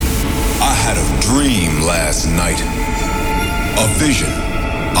dream last night. A vision.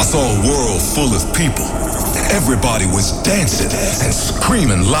 I saw a world full of people. Everybody was dancing and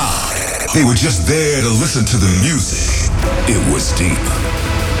screaming loud. They were just there to listen to the music. It was deep.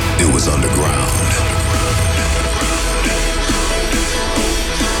 It was underground.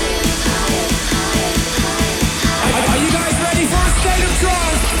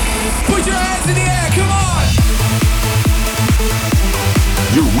 Put your hands in the air, come on!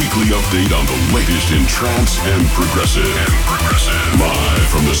 Your weekly update on the latest in trance and progressive. Live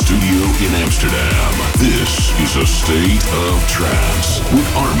from the studio in Amsterdam. This is A State of Trance with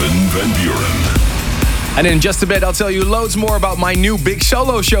Armin van Buuren. And in just a bit, I'll tell you loads more about my new big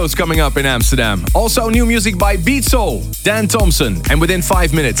solo shows coming up in Amsterdam. Also, new music by Beat Soul, Dan Thompson, and within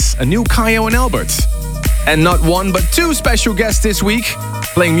 5 minutes, a new Kayo and Albert. And not one, but two special guests this week,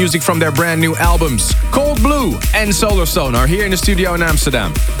 playing music from their brand new albums. Cold Blue and Solarstone are here in the studio in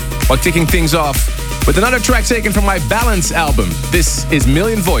Amsterdam. While kicking things off with another track taken from my Balance album. This is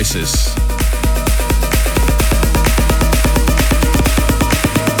Million Voices.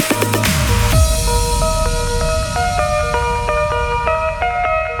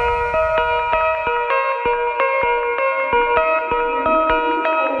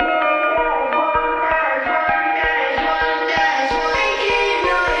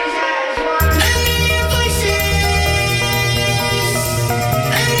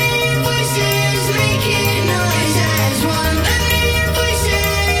 Making noise as one.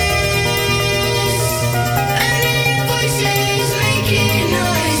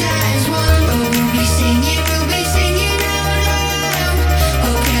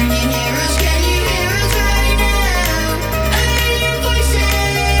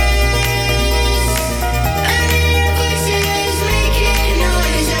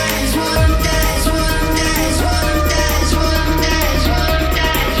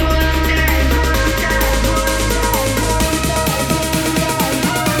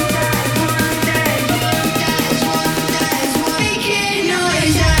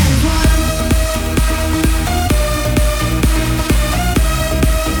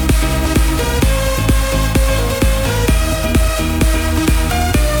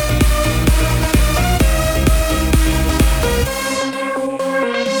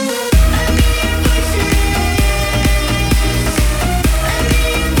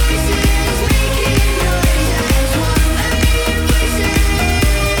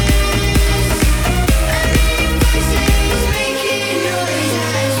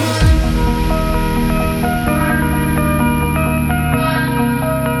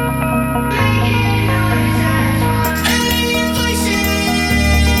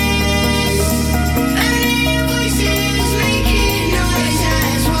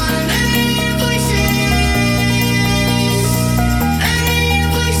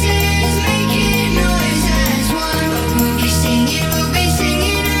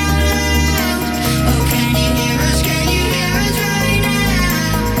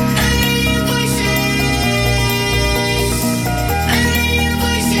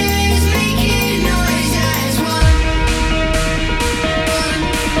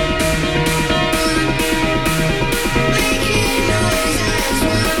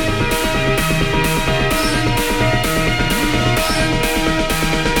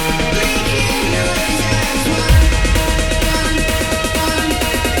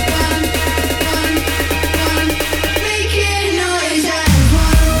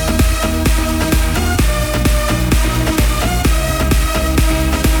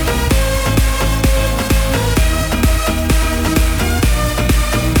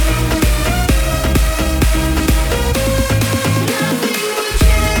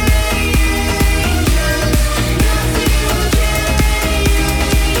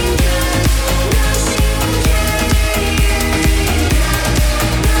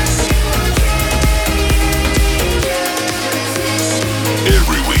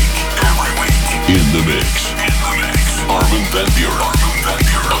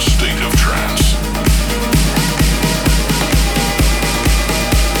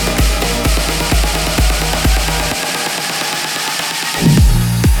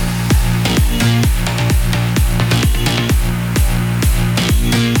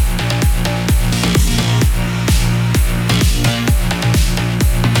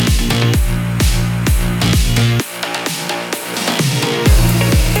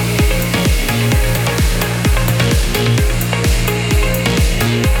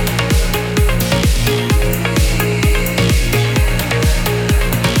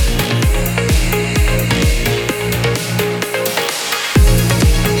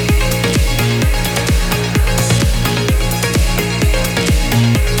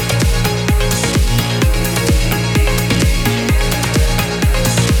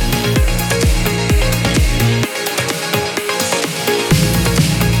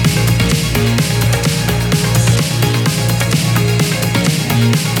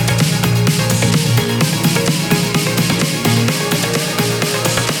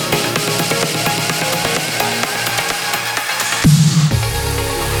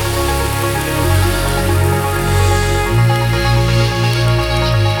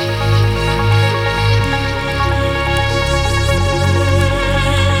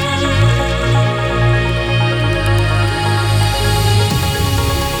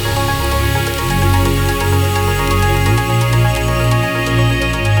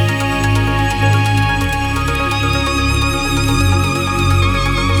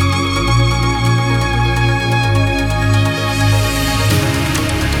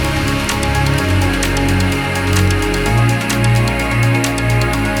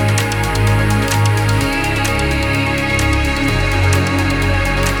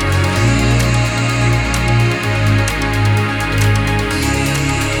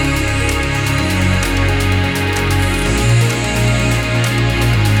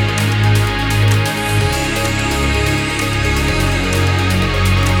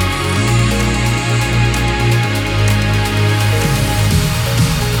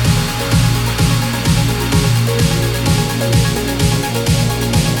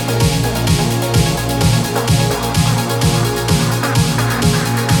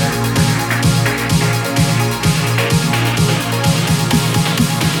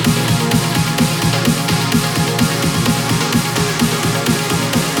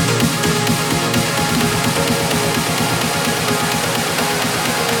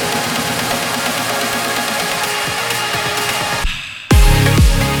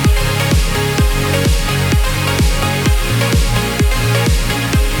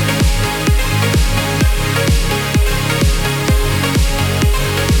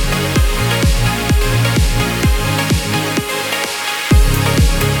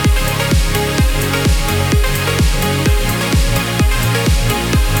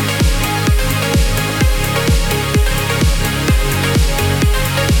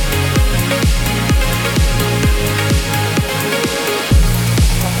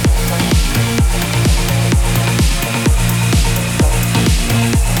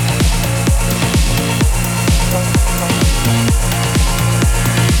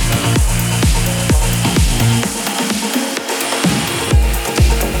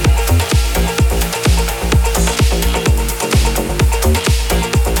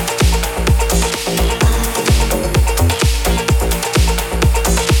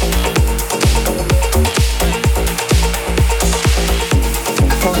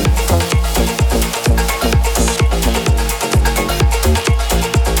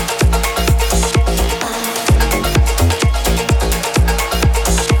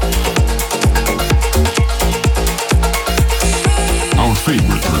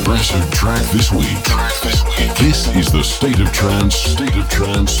 State of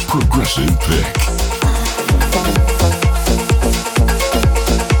Trance progressive pick.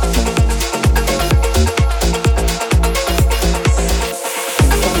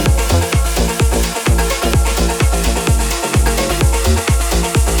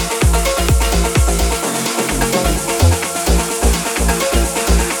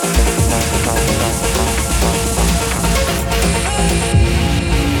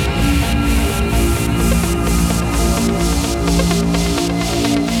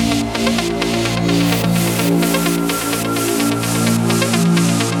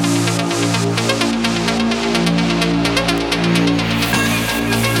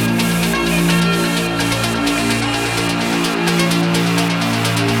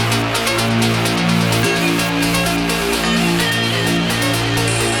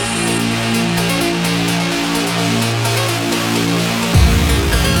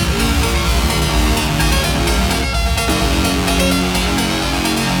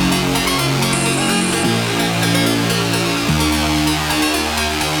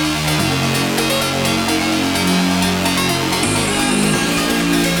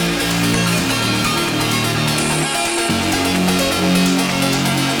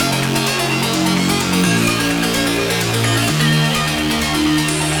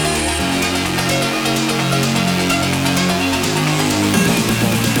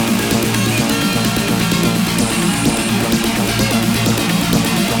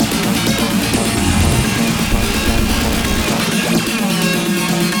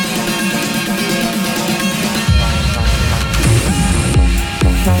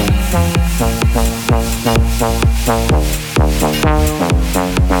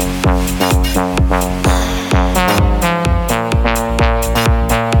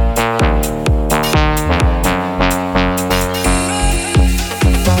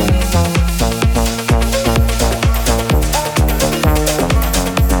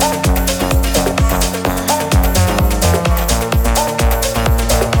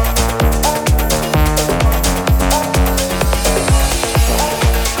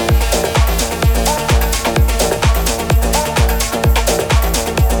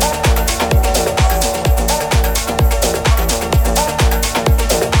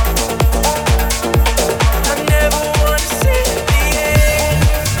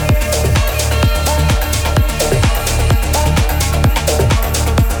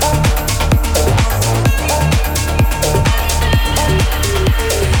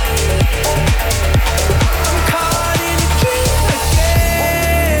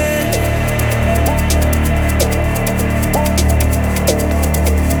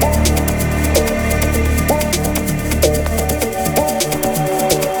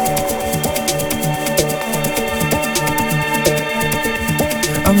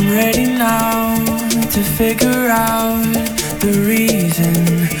 figure out the reason.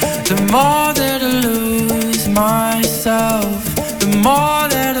 The more that I lose myself, the more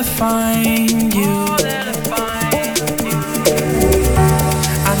that I find you.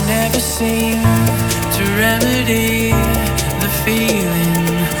 I never seem to remedy the feeling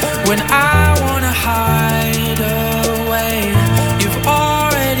when I wanna hide away. You've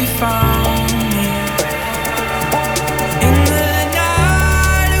already found me. In the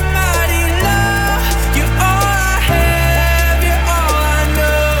night of mighty love, you're all I have, you're all I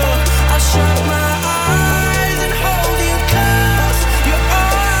know. I'll shut my eyes and hold you close. You're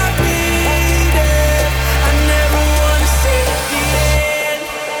all I needed. I never wanna see the end.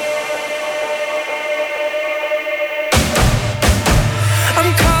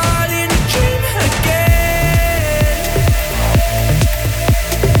 I'm caught in a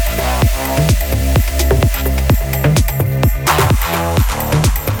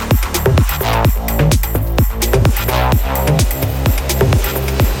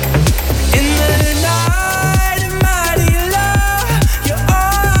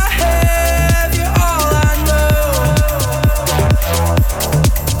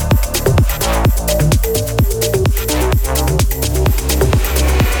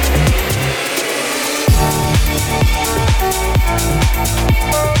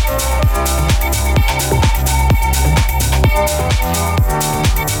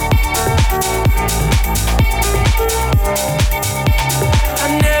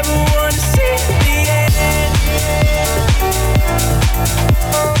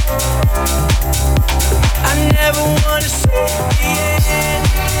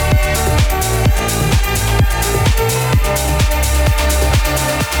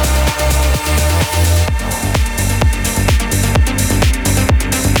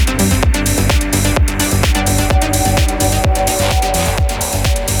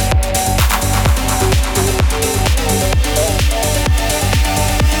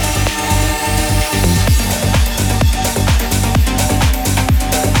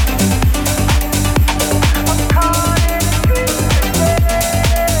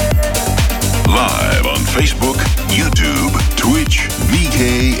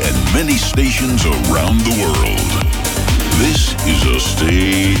and many stations around the world. This is a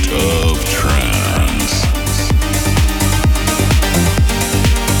state of trance.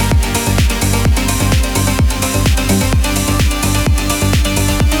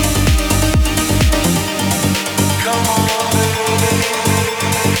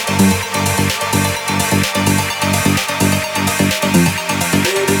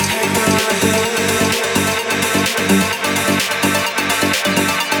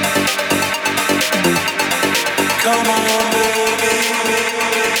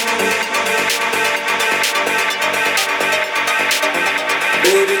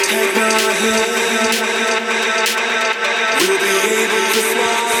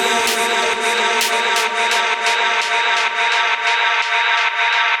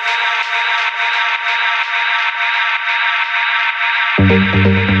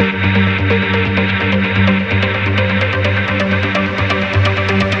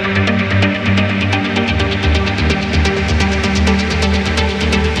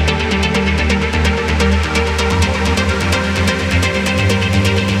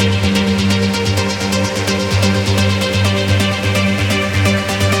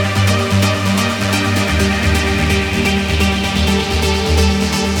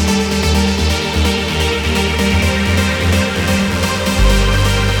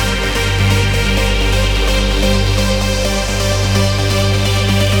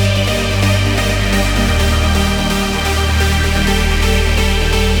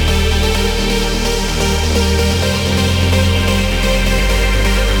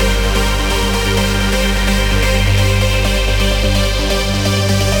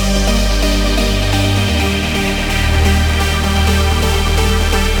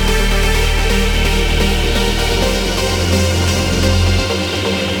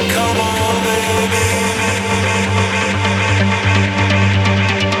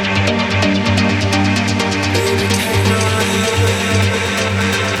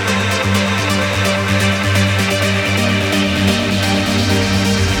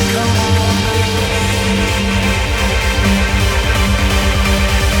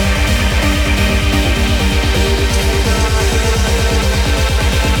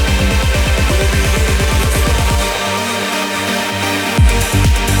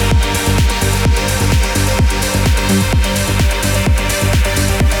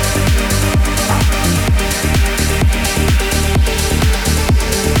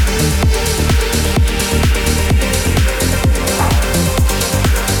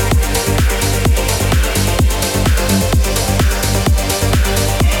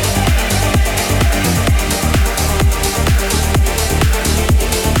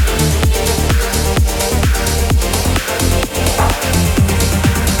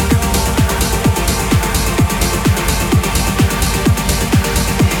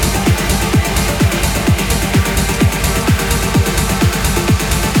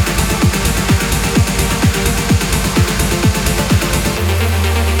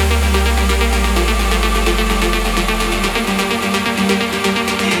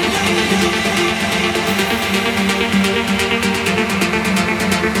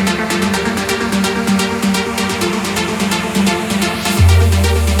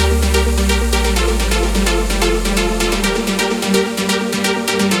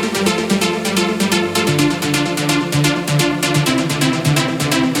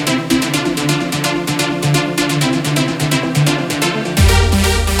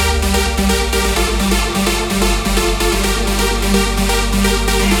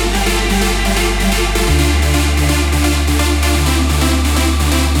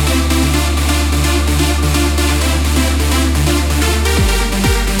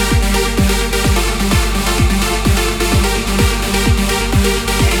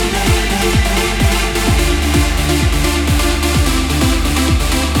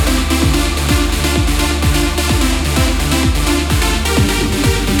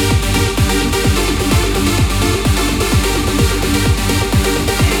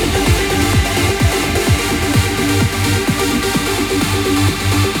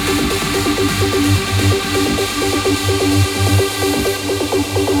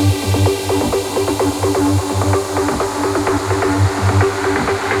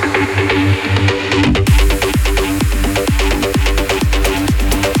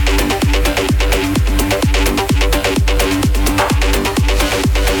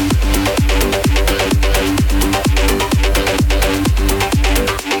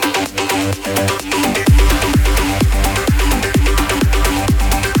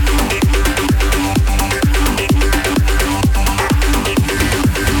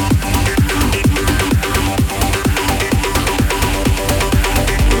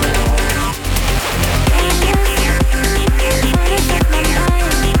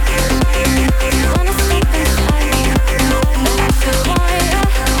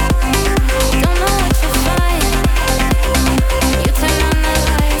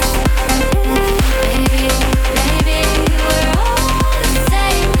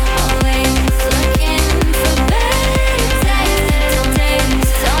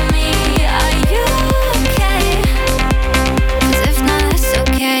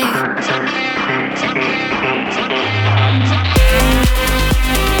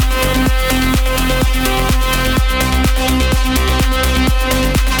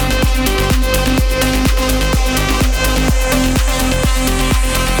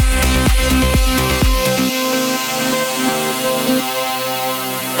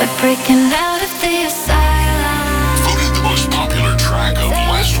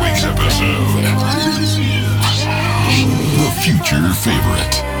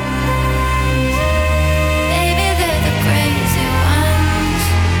 favorite. Maybe they're the crazy ones.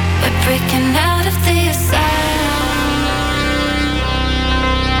 We're breaking out of the asylum.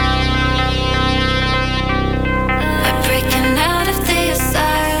 We're breaking out of the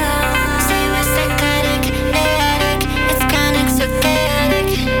asylum. Say we're psychotic, chaotic. It's chronic, so chaotic.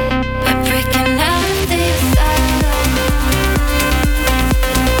 We're breaking out of the asylum.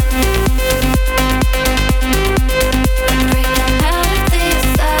 We're breaking out of the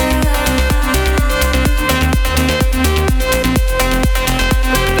asylum.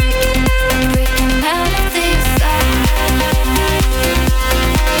 Breaking out of the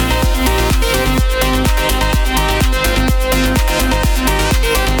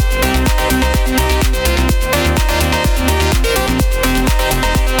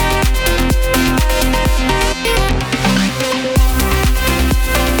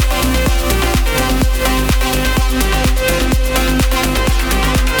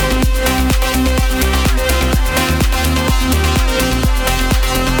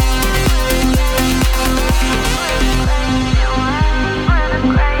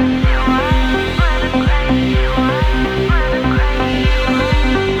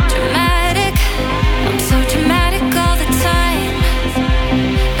dramatic. I'm so dramatic all the time,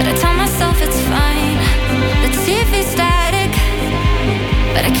 but I tell myself it's fine. The TV's static,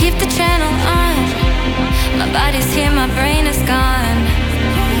 but I keep the channel on. My body's here, my brain is gone.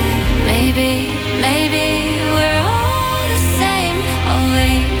 Maybe we're all the same,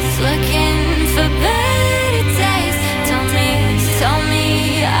 always looking for better days. Tell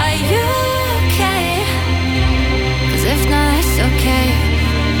me, are you okay? 'Cause if not, it's okay.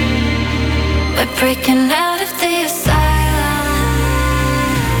 We're breaking out of the asylum.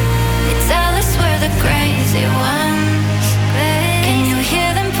 They tell us we're the crazy ones. Can you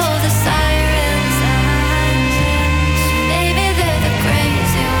hear them pull the sirens? Maybe they're the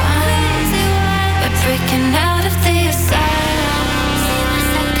crazy ones. We're breaking out of the asylum.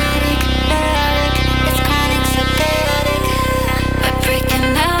 It's chronic, so chaotic. We're breaking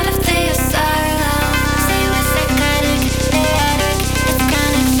out of the asylum. Say we're psychotic, chaotic. It's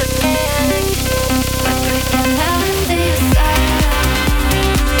chronic, so chaotic. We're breaking out of the asylum.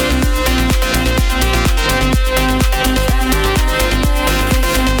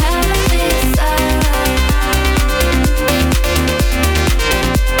 Breaking out of the asylum.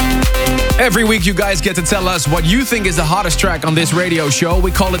 Every week, you guys get to tell us what you think is the hottest track on this radio show.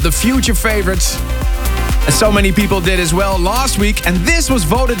 We call it the Future Favorites. And so many people did as well last week, and this was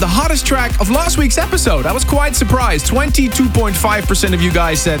voted the hottest track of last week's episode. I was quite surprised. 22.5% of you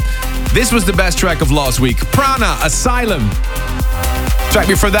guys said this was the best track of last week. Prana, Asylum. Track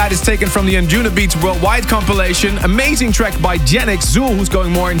before that is taken from the Anjuna Beats Worldwide compilation. Amazing track by Genix Zool, who's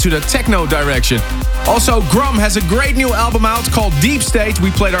going more into the techno direction. Also, Grum has a great new album out called Deep State.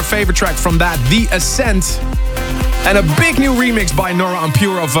 We played our favorite track from that, The Ascent. And a big new remix by Nora En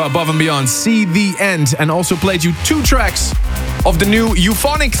Pure of Above and Beyond, See the End. And also played you 2 tracks of the new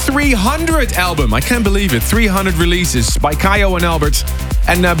Euphonic 300 album. I can't believe it. 300 releases by Kayo and Albert.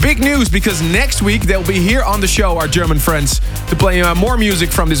 And big news, because next week they'll be here on the show, our German friends, to play more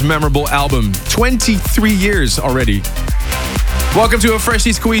music from this memorable album. 23 years already. Welcome to a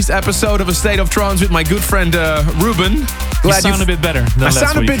freshly squeezed episode of A State of Trance with my good friend Ruben. You sound a bit better than last week.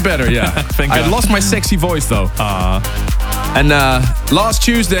 I sound a bit better, yeah. Thank God. I lost my sexy voice though. And last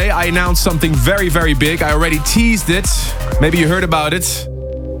Tuesday I announced something very, very big. I already teased it. Maybe you heard about it.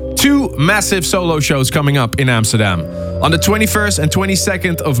 2 massive solo shows coming up in Amsterdam. On the 21st and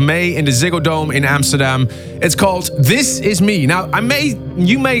 22nd of May in the Ziggo Dome in Amsterdam. It's called This Is Me. Now,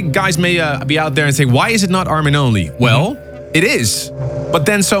 you guys may be out there and say, why is it not Armin Only? Well, it is. But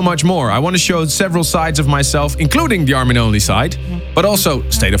then so much more. I want to show several sides of myself, including the Armin Only side, but also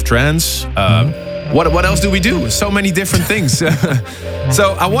State of Trance. What else do we do? So many different things.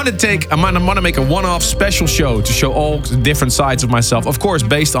 So I want to make a one-off special show to show all the different sides of myself, of course,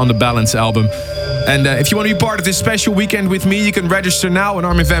 based on the Balance album. And if you want to be part of this special weekend with me, you can register now on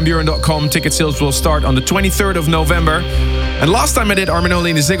ArminVanBuuren.com. Ticket sales will start on the 23rd of November. And last time I did Armin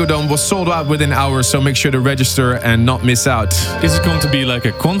Only in the Ziggo Dome was sold out within hours, so make sure to register and not miss out. Is it going to be like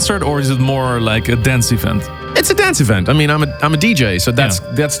a concert or is it more like a dance event? It's a dance event. I mean, I'm a DJ, so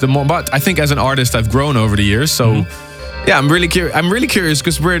that's the more. But I think as an artist, I've grown over the years. So yeah, I'm really curious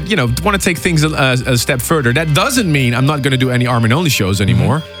because we're want to take things a step further. That doesn't mean I'm not going to do any Armin Only shows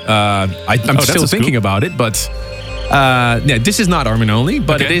anymore. I'm still thinking about it, but yeah, this is not Armin Only,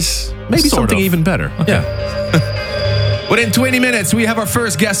 but it is maybe Sort something of. even better. Okay. Yeah. Within 20 minutes, we have our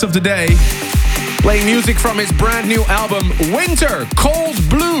first guest of the day. Playing music from his brand new album, Winter, Cold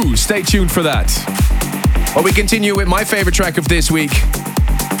Blue. Stay tuned for that. Well, we continue with my favorite track of this week.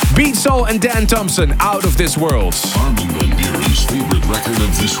 Beat Soul and Dan Thompson, Out of This World. Armin van Buuren's favorite record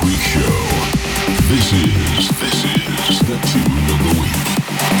of this week's show. This is the tune of the week.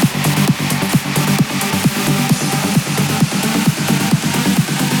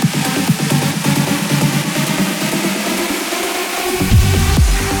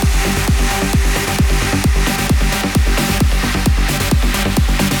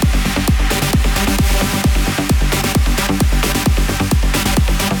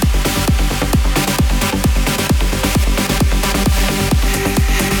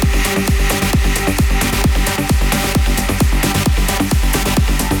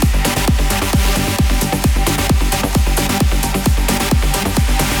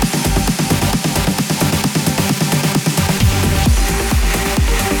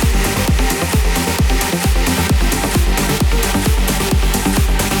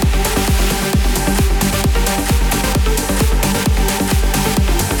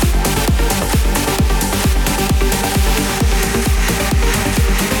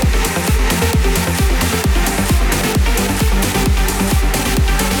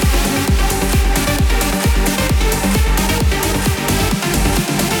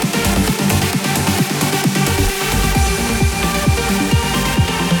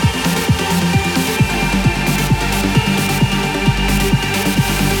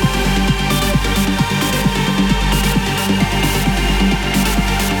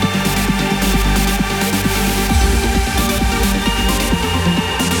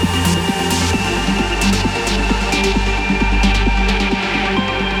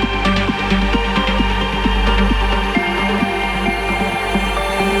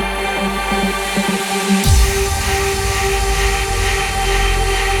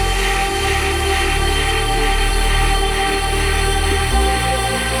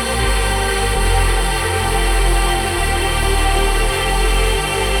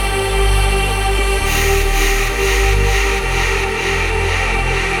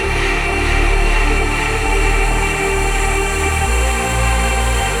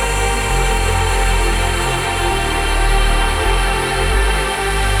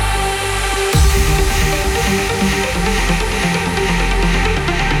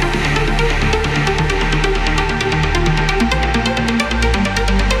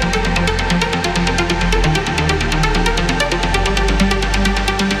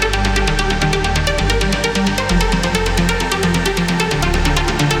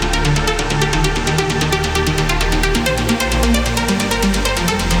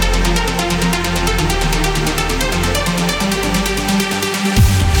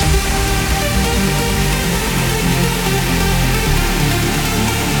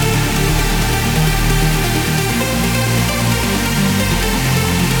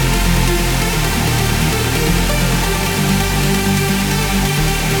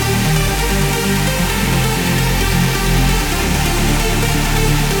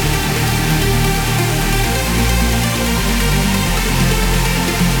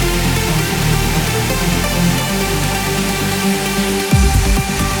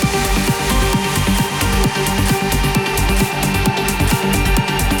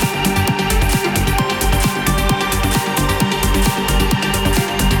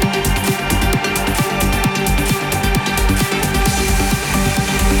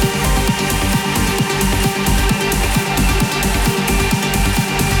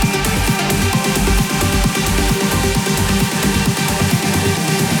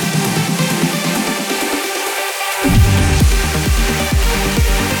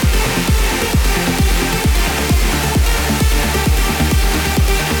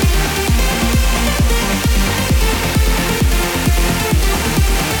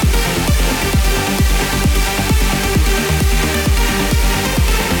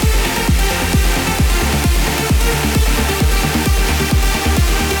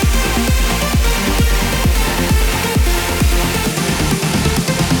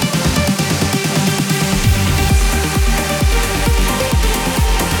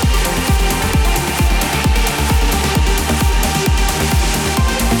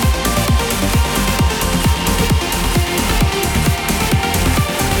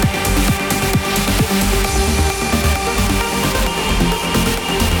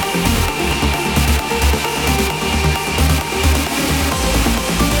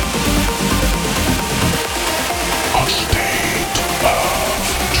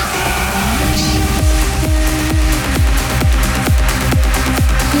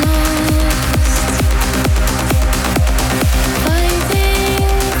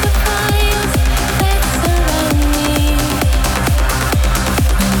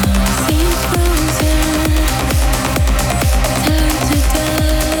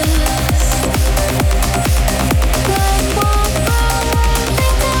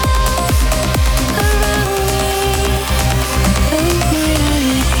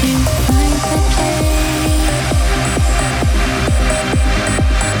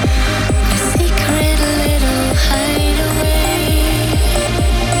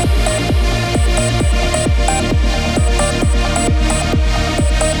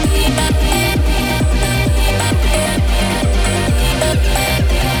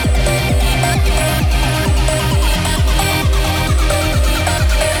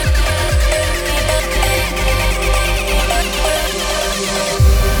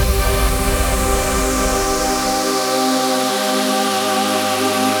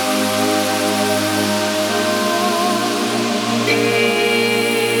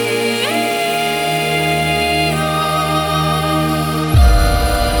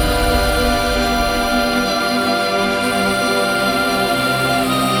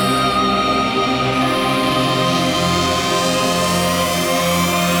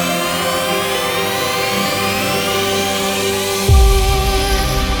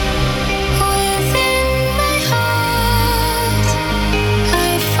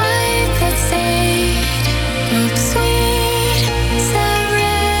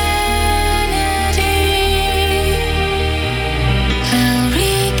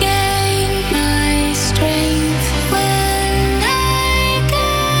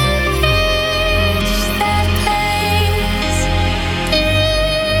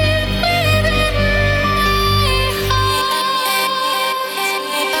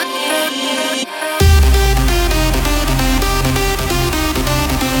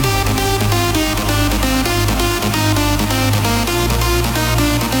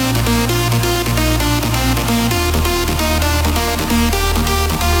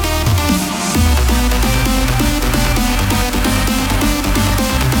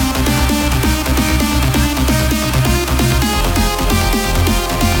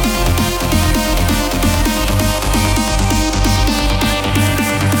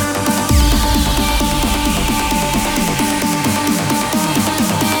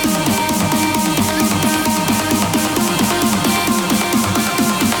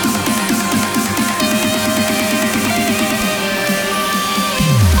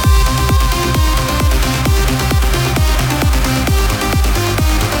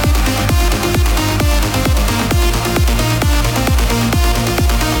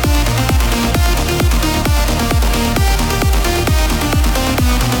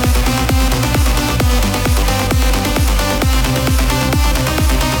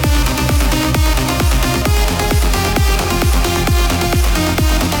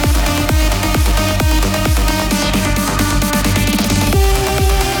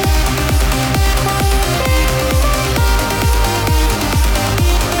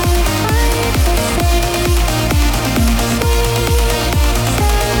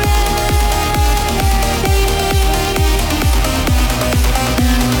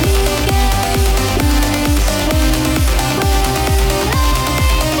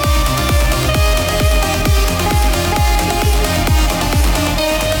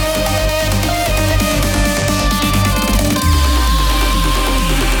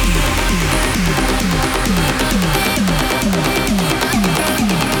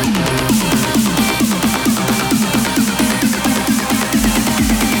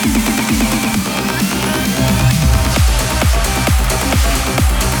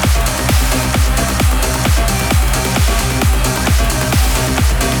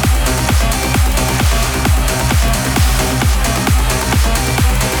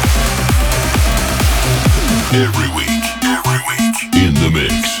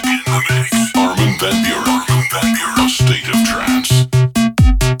 Van Buren. A state of trance.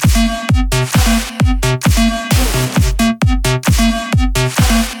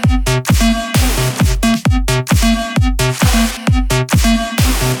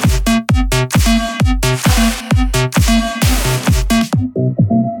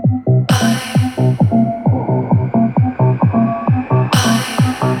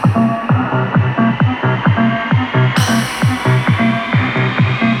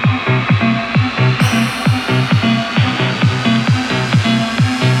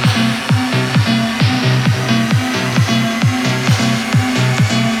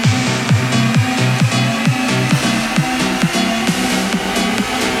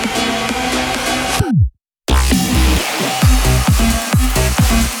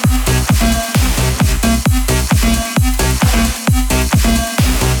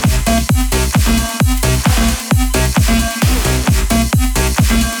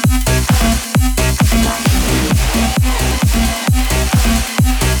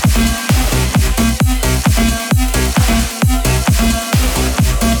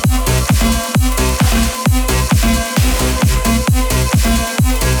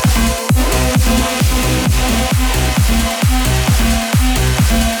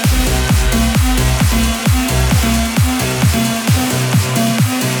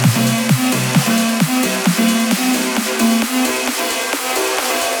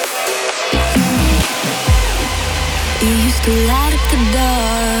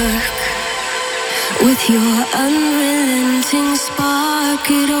 With your unrelenting spark,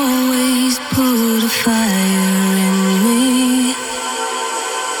 it always put a fire in me.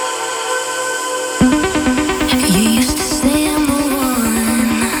 You used to say I'm the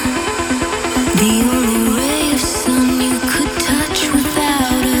one, the only ray of sun you could touch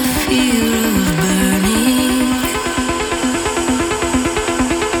without a fear of burning.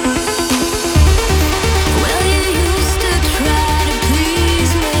 Well, you used to try to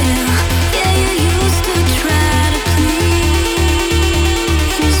please me. Yeah, you used to try to please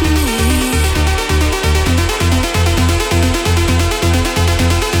me.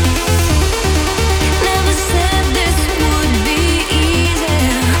 Never said this would be easy.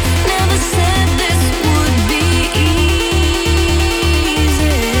 Never said this would be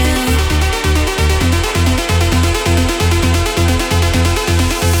easy.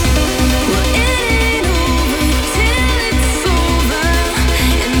 Well, it ain't over till it's over,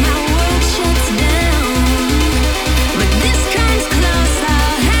 and my world shuts down. But this comes close,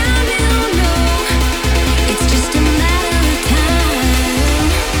 I'll have you know, it's just a matter of time.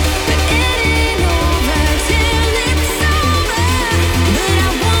 But it ain't over till it's over, but I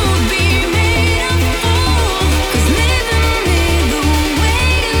won't be made a fool, 'cause leaving me the way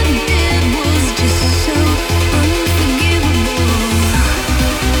you did was just so unforgivable.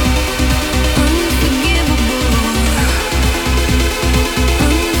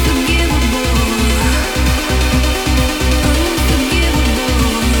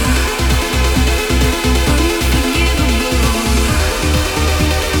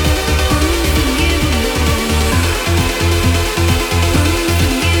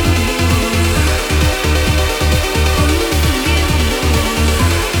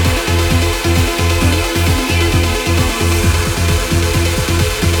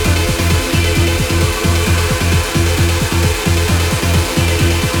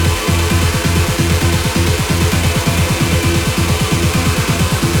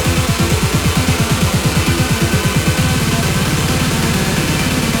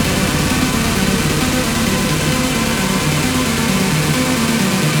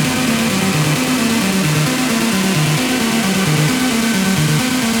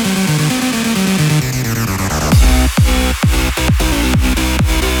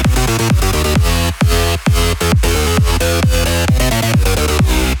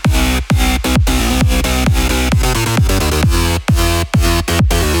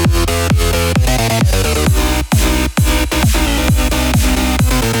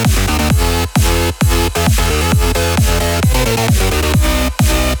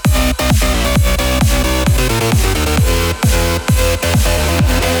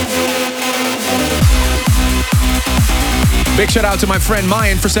 Big shout out to my friend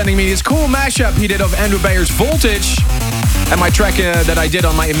Mayan for sending me this cool mashup he did of Andrew Bayer's Voltage and my track that I did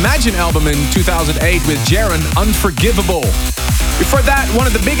on my Imagine album in 2008 with Jaron, Unforgivable. Before that, one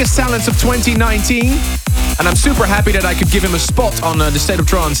of the biggest talents of 2019, and I'm super happy that I could give him a spot on the State of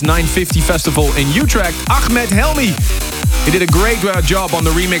Trance 950 Festival in Utrecht, Ahmed Helmi. He did a great job on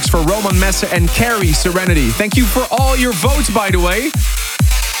the remix for Roman Messer and Carrie, Serenity. Thank you for all your votes, by the way.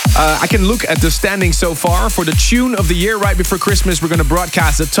 I can look at the standings so far. For the tune of the year, right before Christmas, we're going to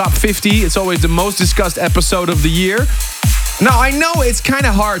broadcast the top 50. It's always the most discussed episode of the year. Now, I know it's kind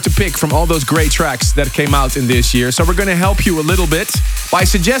of hard to pick from all those great tracks that came out in this year, so we're going to help you a little bit by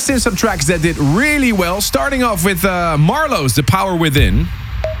suggesting some tracks that did really well, starting off with Marlowe's The Power Within.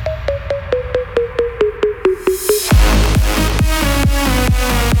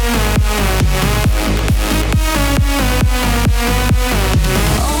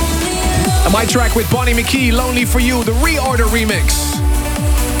 And my track with Bonnie McKee, Lonely For You, the Reorder remix.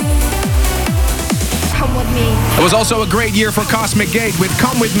 Come with me It was also a great year for Cosmic Gate with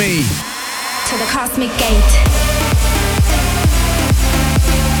Come With Me. to the cosmic gate.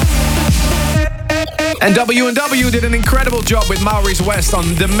 And W&W did an incredible job with Maurice West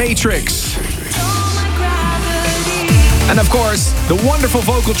on The Matrix. And of course, the wonderful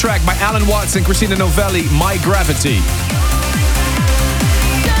vocal track by Alan Watts and Christina Novelli, My Gravity.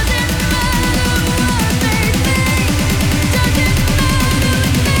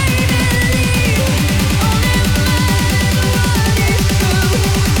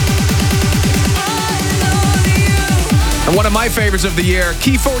 And one of my favorites of the year,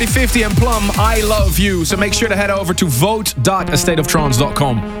 Key 4050 and Plum, I Love You. So make sure to head over to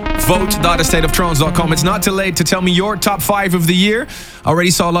vote.astateoftrance.com. Vote.astateoftrance.com. It's not too late to tell me your top 5 of the year. I already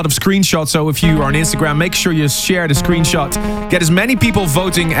saw a lot of screenshots, so if you are on Instagram, make sure you share the screenshot. Get as many people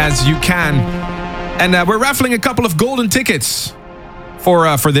voting as you can. And we're raffling a couple of golden tickets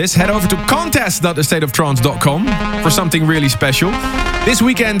for this. Head over to contest.astateoftrance.com for something really special. This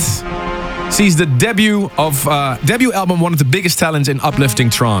weekend sees the debut album, one of the biggest talents in uplifting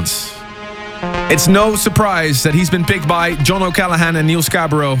trance. It's no surprise that he's been picked by John O'Callaghan and Neil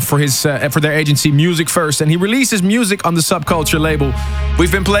Scarborough for their agency Music First, and he releases music on the Subculture label.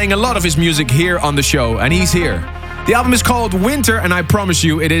 We've been playing a lot of his music here on the show, and he's here. The album is called Winter, and I promise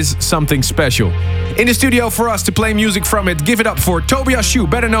you it is something special. In the studio for us to play music from it, give it up for Tobias Shu,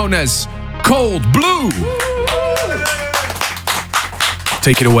 better known as Cold Blue.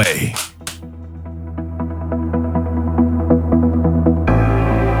 Take it away.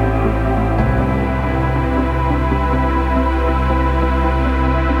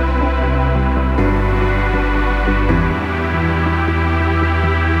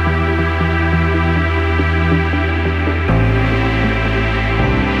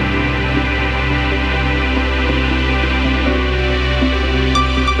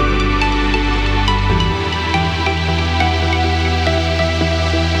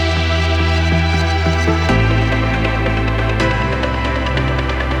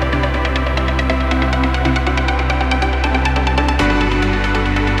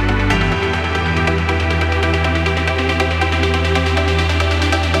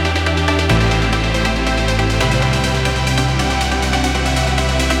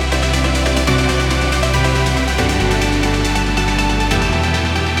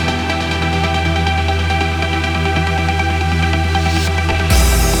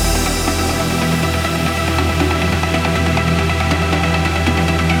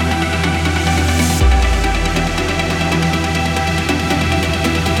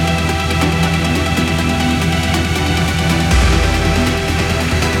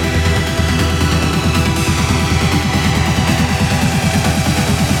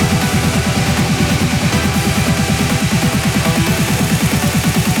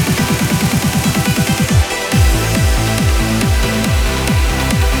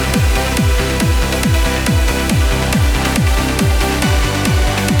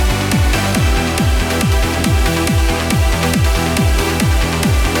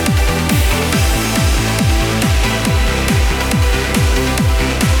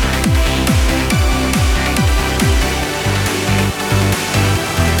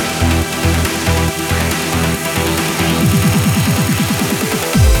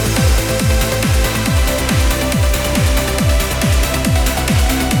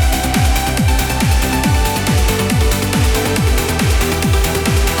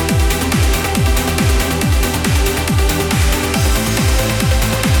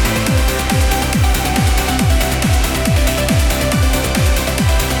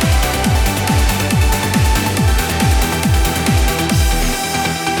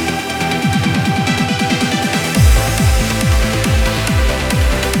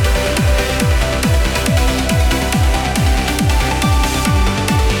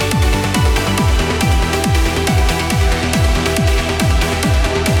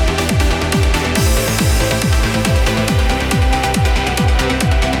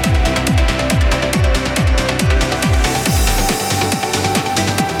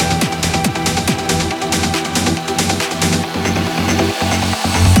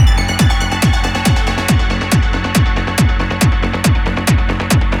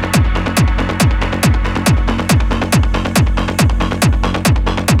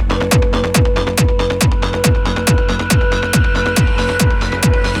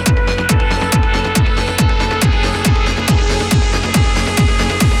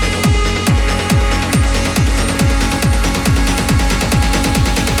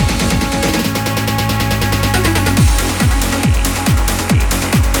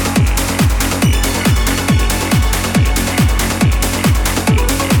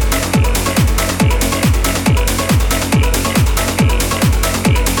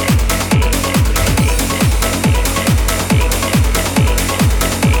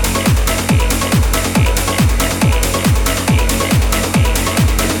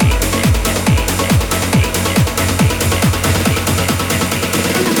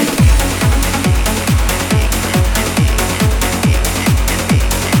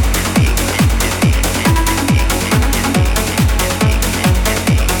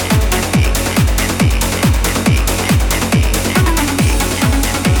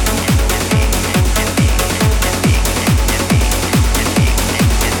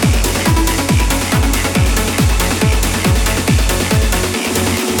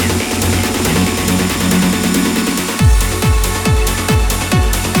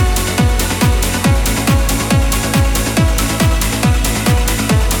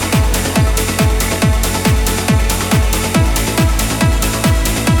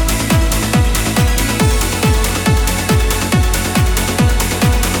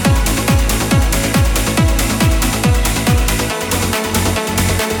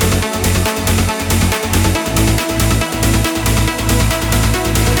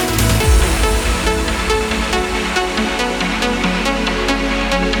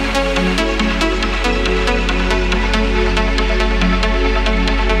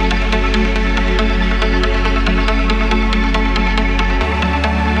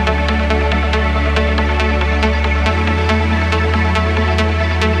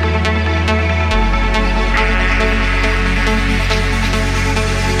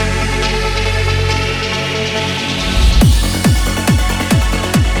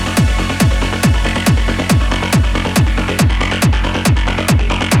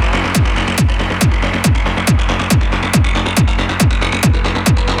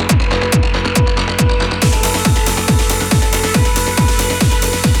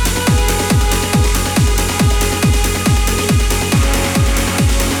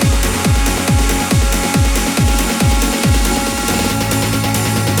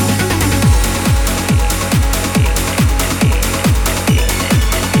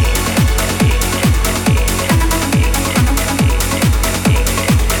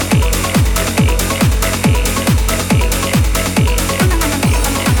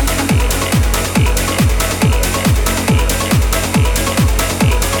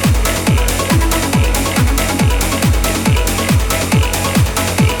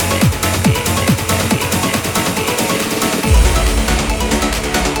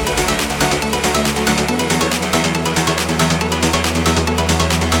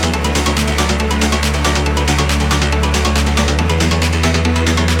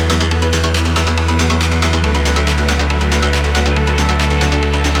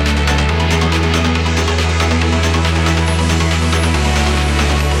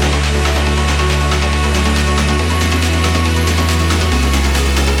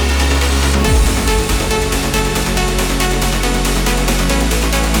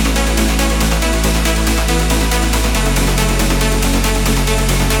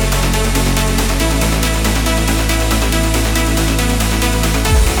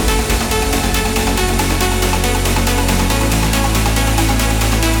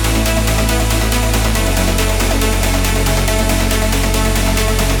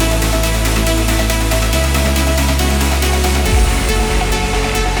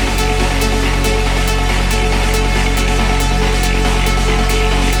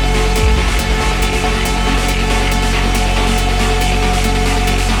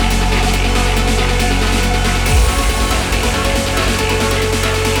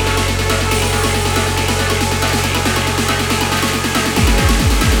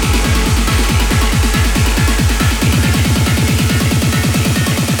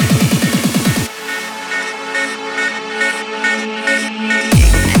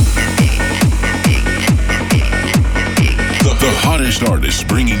 hottest artists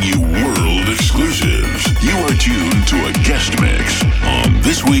bringing you world exclusives. You are tuned to a guest mix on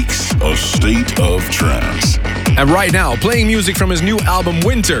this week's A State of Trance. And right now, playing music from his new album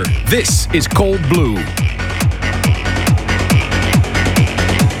Winter, this is Cold Blue.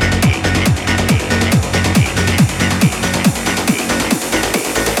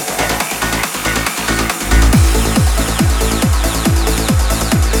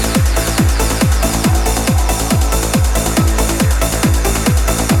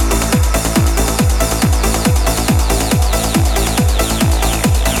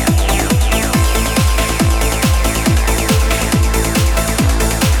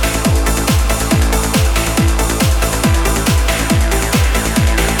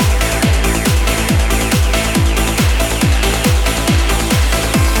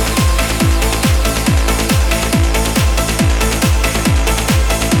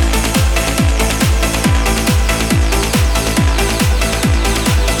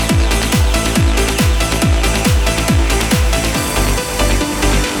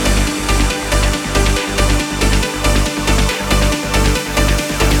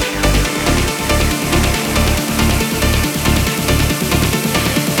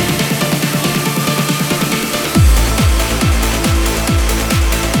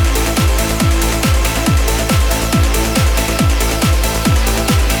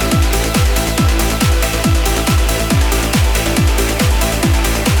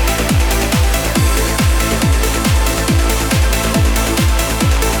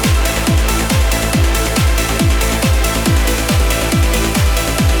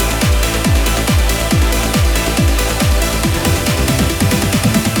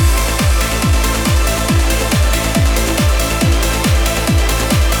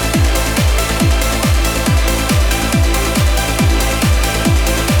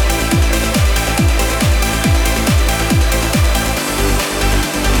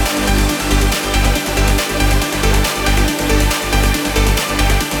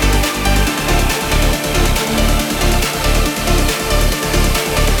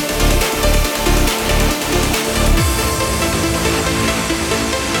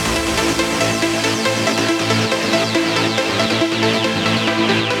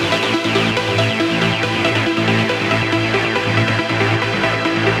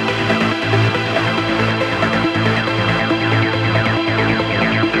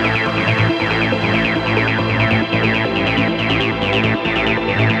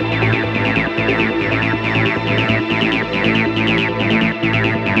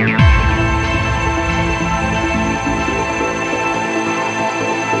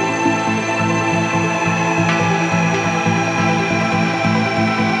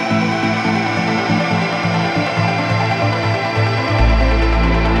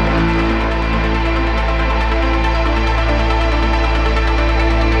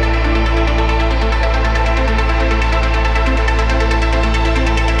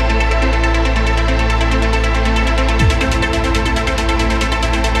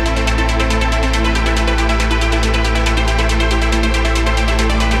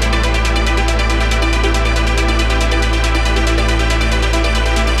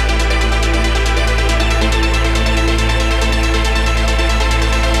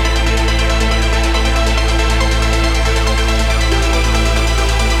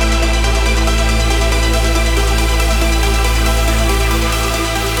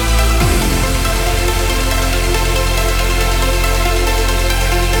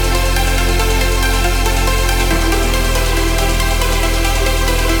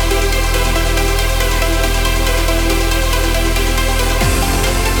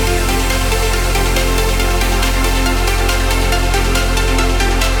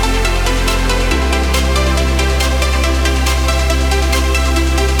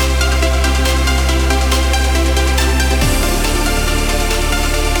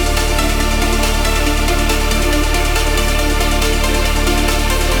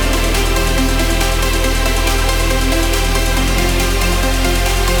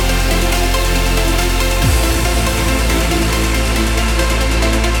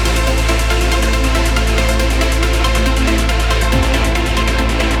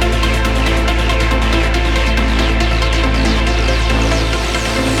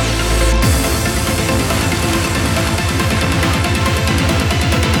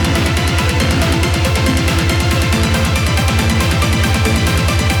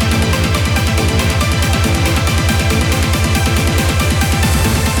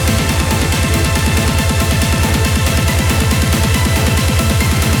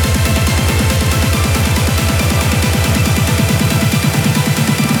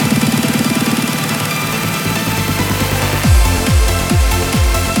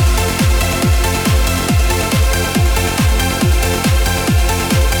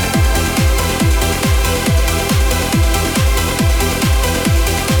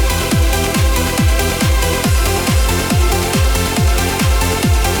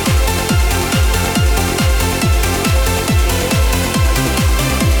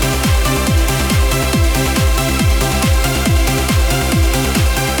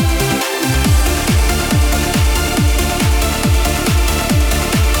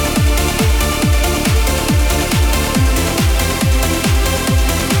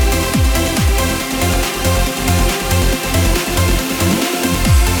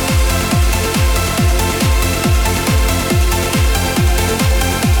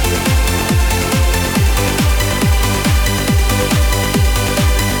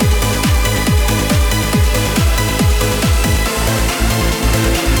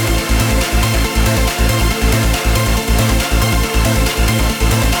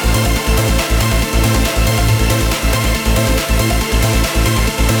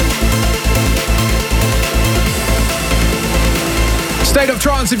 State of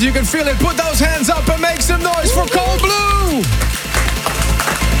Trance, if you can feel it, put those hands up and make some noise for Cold Blue!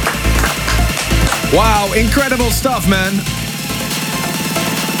 Wow, incredible stuff, man.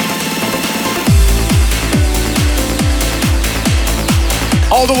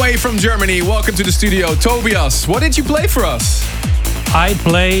 All the way from Germany, welcome to the studio, Tobias. What did you play for us? I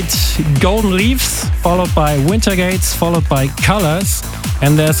played Golden Leaves, followed by Winter Gates, followed by Colors,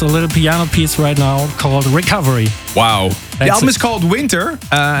 and there's a little piano piece right now called Recovery. Wow. The album is it. called Winter,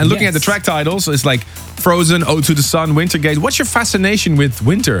 and looking at the track titles, it's like Frozen, Ode to the Sun, Winter Gate. What's your fascination with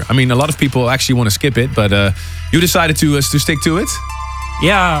winter? I mean, a lot of people actually want to skip it, but you decided to stick to it?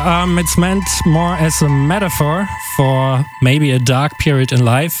 Yeah, it's meant more as a metaphor for maybe a dark period in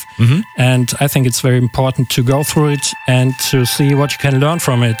life. And I think it's very important to go through it and to see what you can learn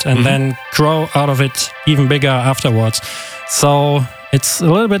from it and then grow out of it even bigger afterwards. So it's a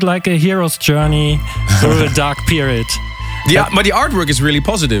little bit like a hero's journey through a dark period. Yeah, but the artwork is really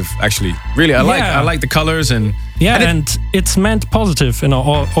positive, actually. Really, I like the colors and... Yeah, and it's meant positive in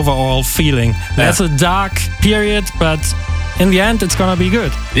an overall feeling. There's a dark period, but in the end, it's gonna be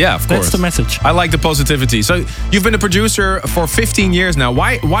good. Yeah, of course. That's the message. I like the positivity. So you've been a producer for 15 years now.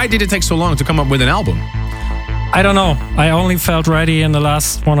 Why did it take so long to come up with an album? I don't know. I only felt ready in the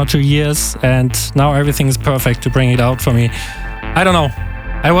last 1 or 2 years, and now everything is perfect to bring it out for me. I don't know.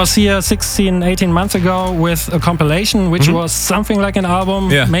 I was here 16, 18 months ago with a compilation, which was something like an album.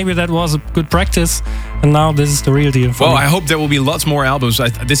 Yeah. Maybe that was a good practice. And now this is the real deal for me. Well, I hope there will be lots more albums.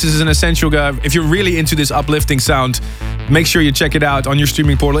 This is an essential guy. If you're really into this uplifting sound, make sure you check it out on your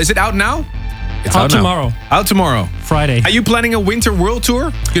streaming portal. Is it out now? It's out now. tomorrow. Out tomorrow. Friday. Are you planning a winter world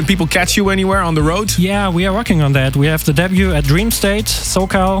tour? Can people catch you anywhere on the road? Yeah, we are working on that. We have the debut at Dream State,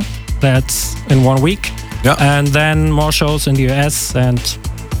 SoCal. That's in 1 week. Yeah. And then more shows in the US and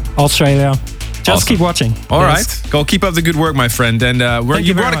Australia. Just Awesome. keep watching. All Yes. right. Go keep up the good work, my friend. And Thank you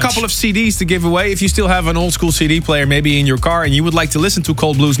you very brought a much. couple of CDs to give away. If you still have an old school CD player, maybe in your car, and you would like to listen to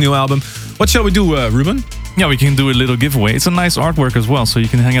Cold Blue's new album, what shall we do, Ruben? Yeah, we can do a little giveaway. It's a nice artwork as well, so you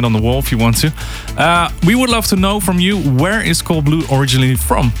can hang it on the wall if you want to. We would love to know from you, where is Cold Blue originally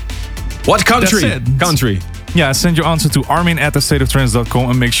from? What country? That's it. Country. Yeah, send your answer to armin@thestateoftrance.com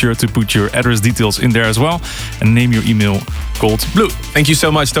and make sure to put your address details in there as well. And name your email Cold Blue. Thank you so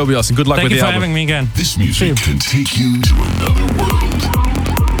much, Tobias, and good luck Thank with you the for album. having me again. This music can take you to another world.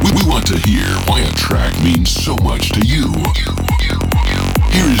 We want to hear why a track means so much to you.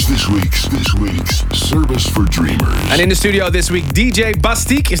 Here is this week's Service for Dreamers. And in the studio this week, DJ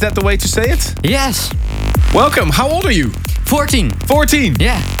Bastique. Is that the way to say it? Yes, Welcome. How old are you? 14. 14.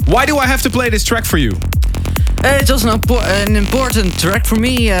 Yeah. Why do I have to play this track for you? It was an important track for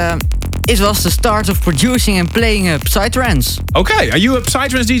me. It was the start of producing and playing Psytrance. Okay. Are you a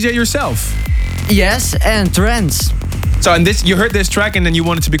Psytrance DJ yourself? Yes, and trance. So, and you heard this track and then you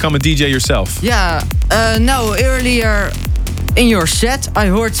wanted to become a DJ yourself? Yeah, no, earlier in your set I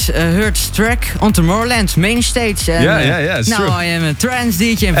heard track on Tomorrowland's main stage. And, Yeah, it's now true. I am a trance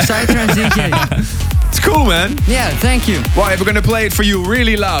DJ and Psytrance DJ. It's cool, man. Yeah, thank you. Right, we're gonna play it for you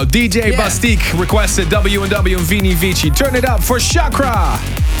really loud. DJ Yeah. Bastique requested W&W and Vini Vici. Turn it up for Chakra.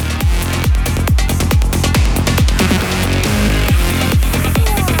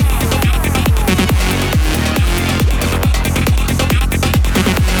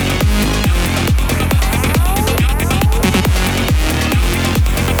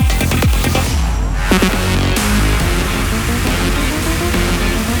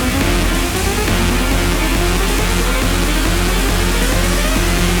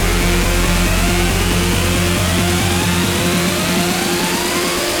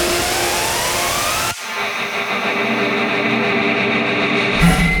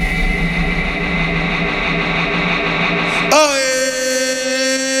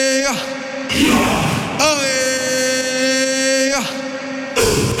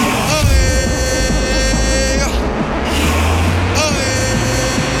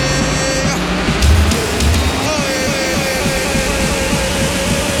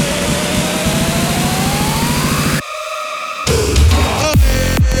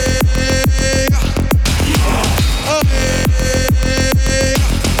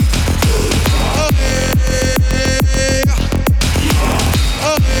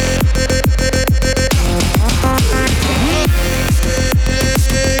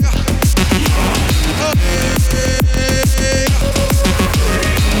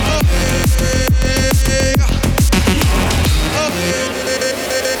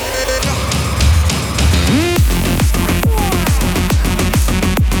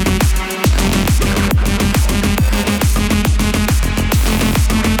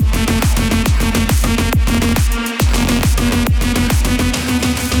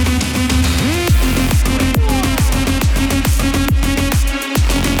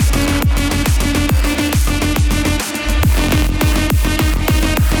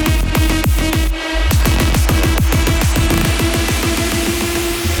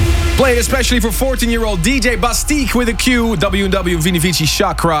 Played especially for 14-year-old DJ Bastique with a Q, W&W Vinivici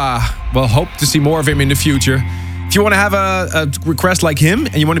Chakra. Well, hope to see more of him in the future. If you want to have a request like him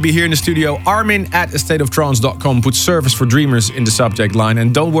and you want to be here in the studio, armin@astateoftrance.com. Put Service for Dreamers in the subject line.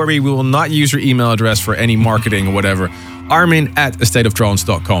 And don't worry, we will not use your email address for any marketing or whatever.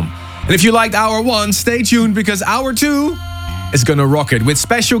 armin@astateoftrance.com. And if you liked Hour 1, stay tuned because Hour 2 is gonna rock it with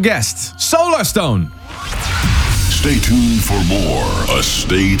special guest, Solarstone. Stay tuned for more A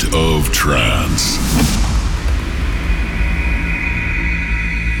State of Trance.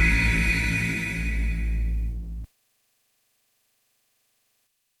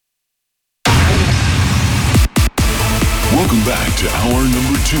 Welcome back to hour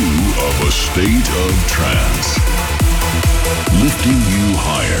number 2 of A State of Trance. Lifting you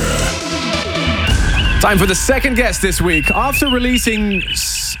higher. Time for the second guest this week. After releasing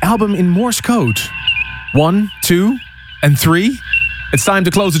album in Morse code 1, 2, and 3, it's time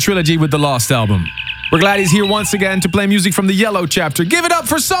to close the trilogy with the last album. We're glad he's here once again to play music from the Yellow Chapter. Give it up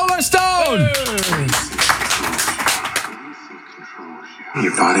for Solarstone!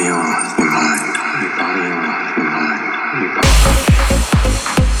 Your body on your mind. Your body on your mind. Your body.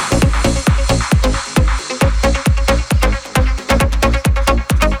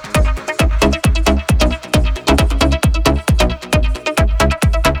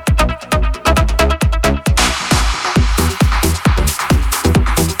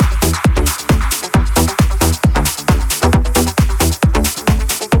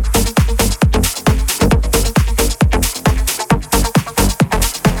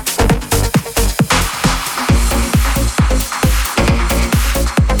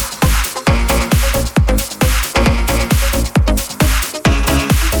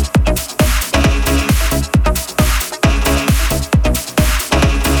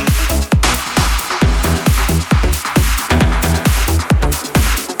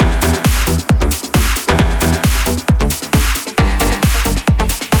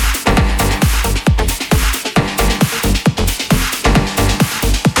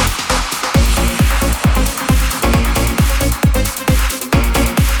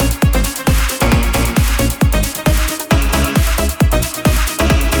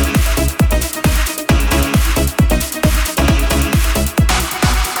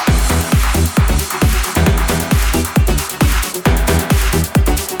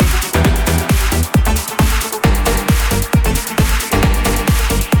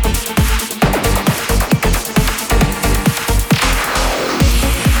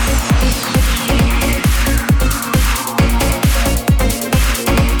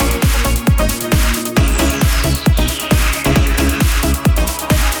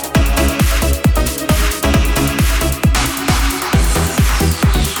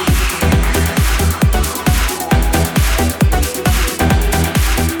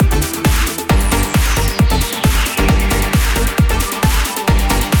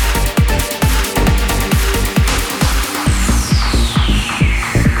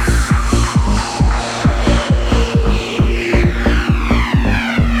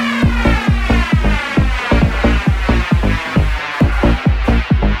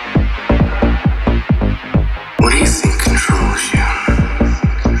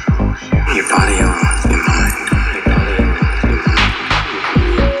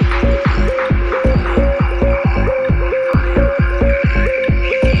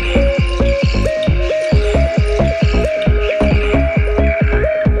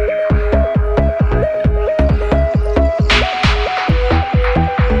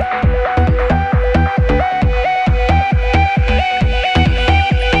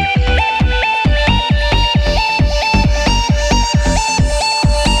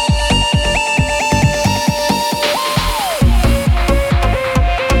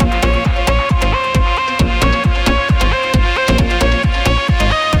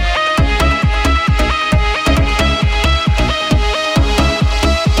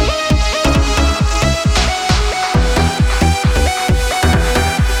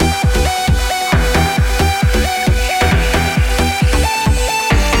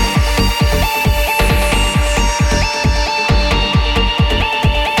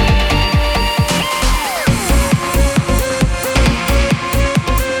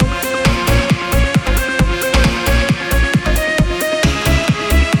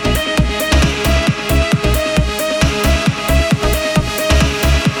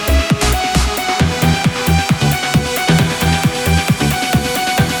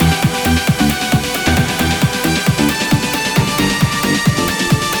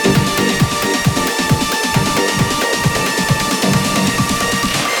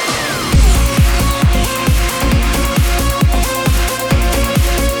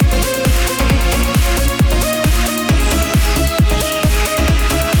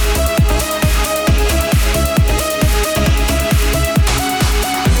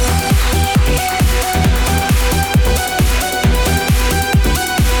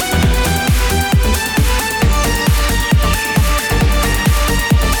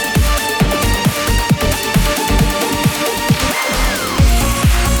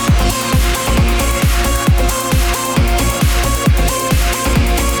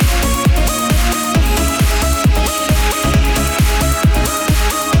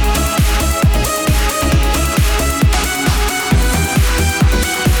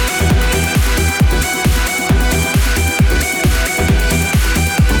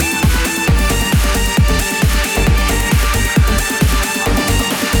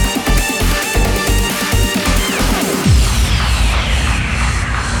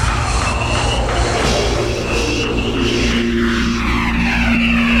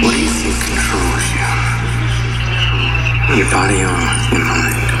 your body on your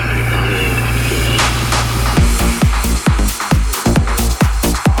mind.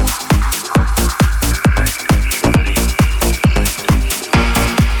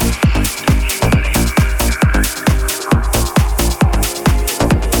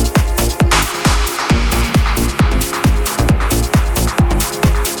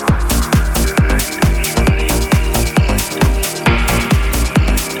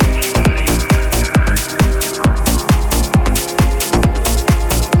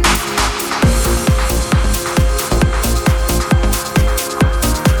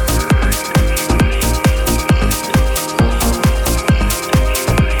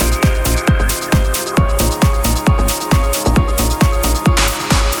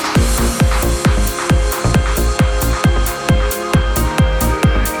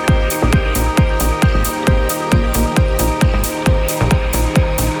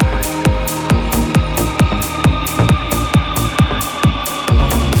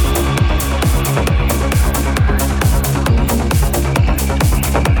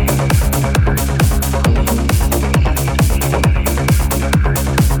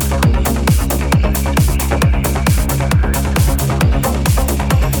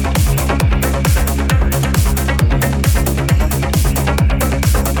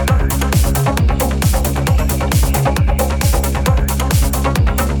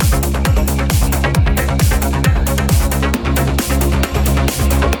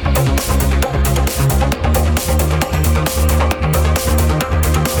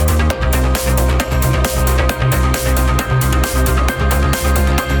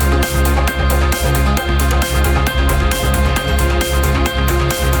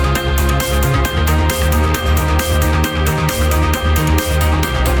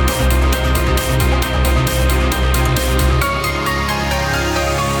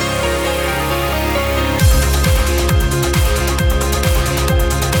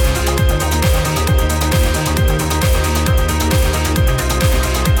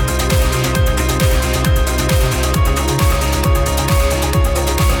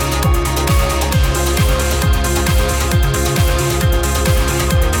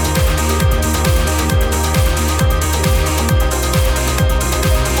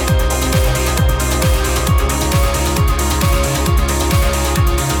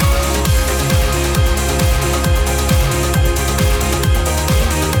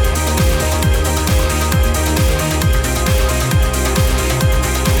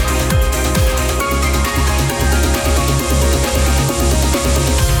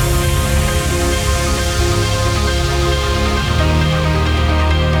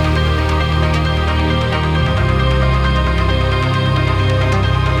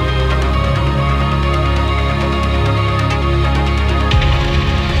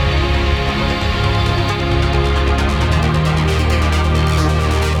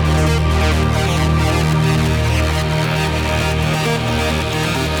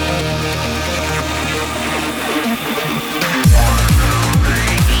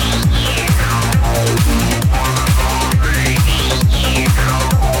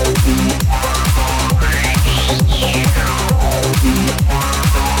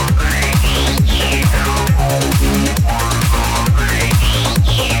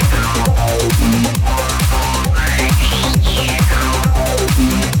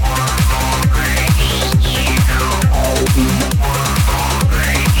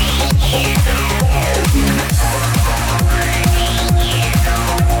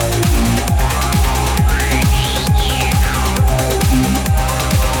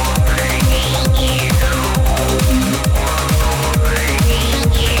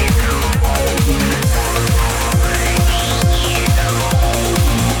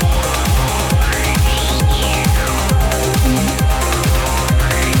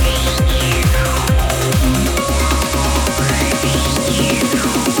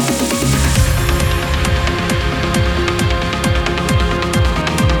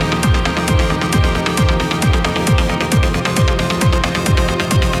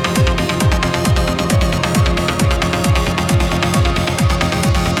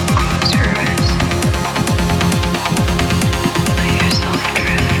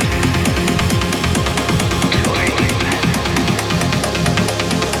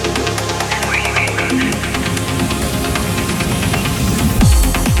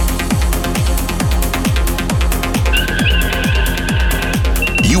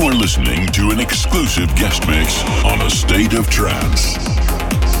 listening to an exclusive guest mix on A State of Trance.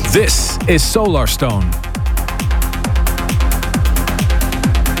 This is Solarstone.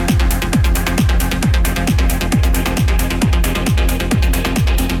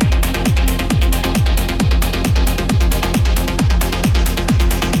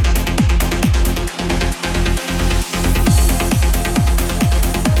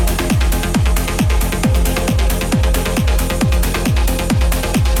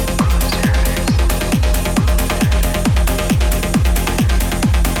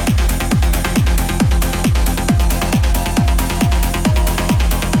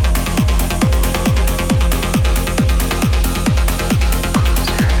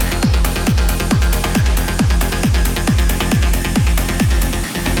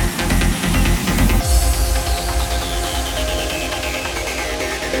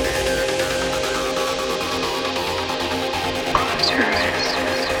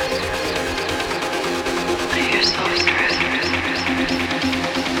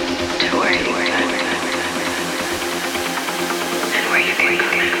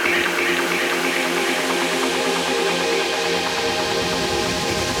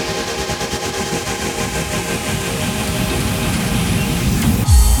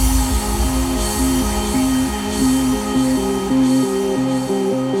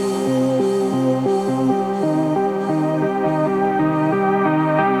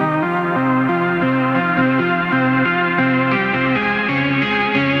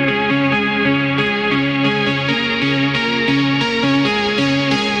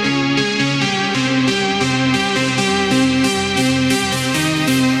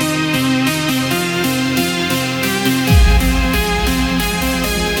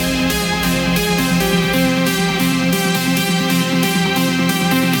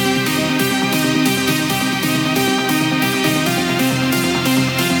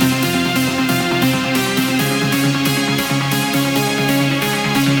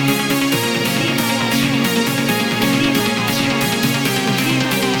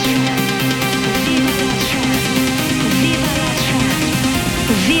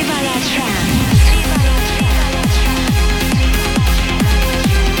 Viva la trance.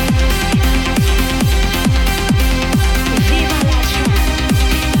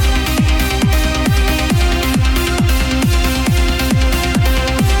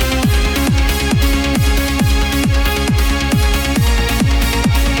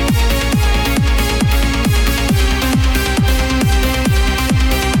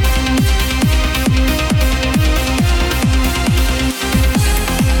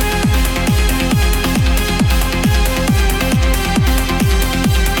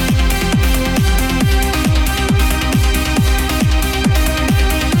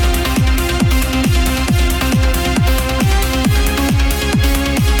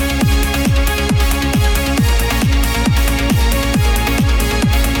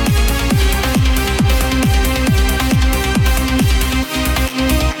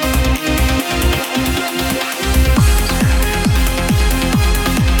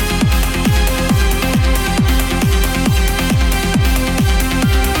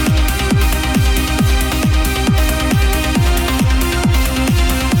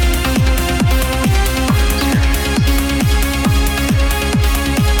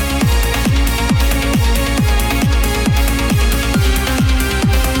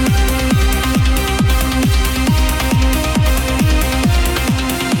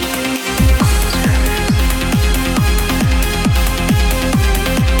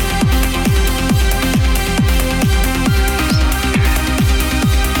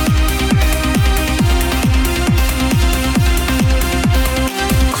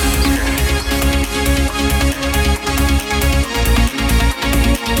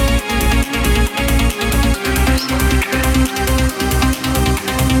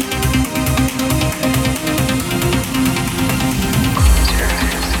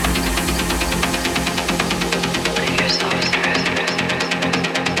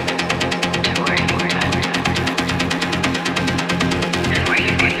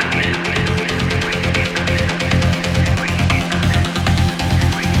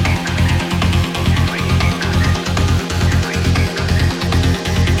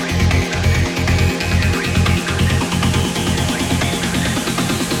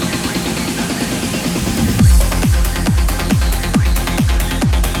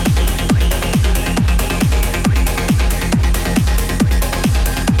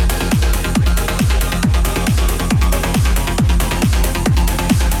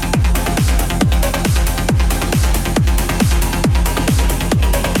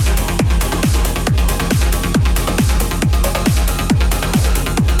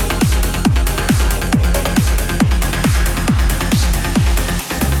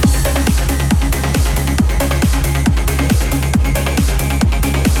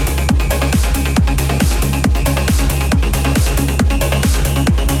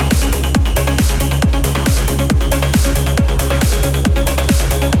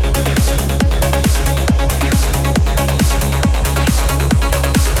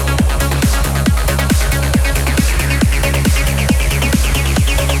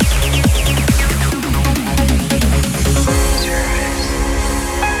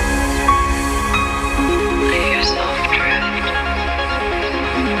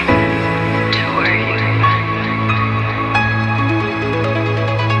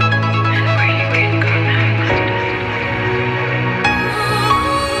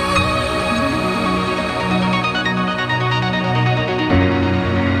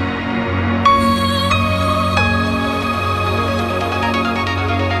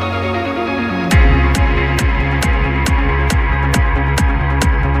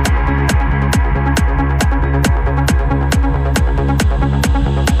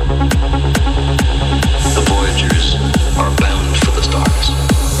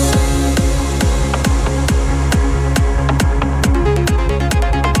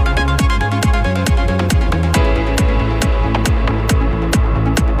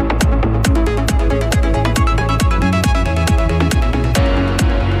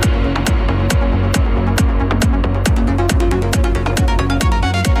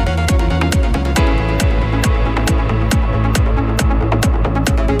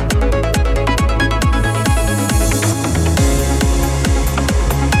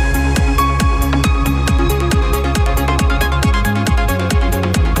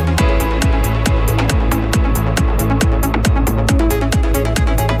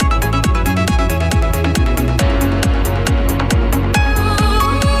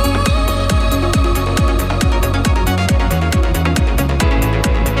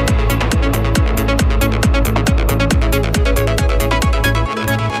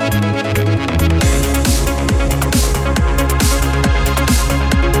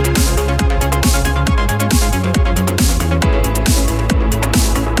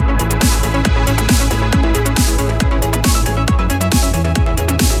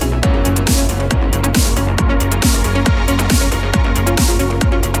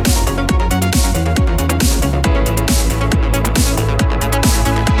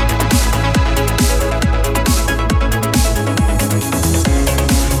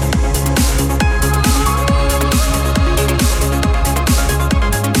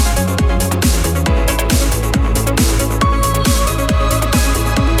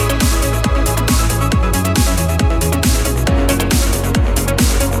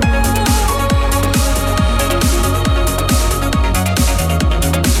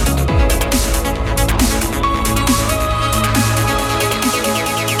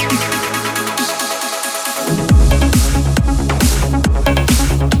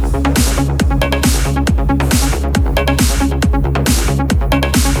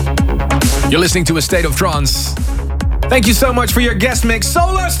 You're listening to A State of Trance. Thank you so much for your guest mix,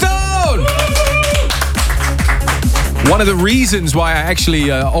 Solarstone! One of the reasons why I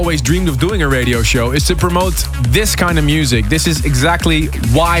actually always dreamed of doing a radio show is to promote this kind of music. This is exactly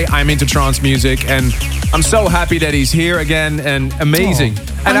why I'm into trance music, and I'm so happy that he's here again, and amazing.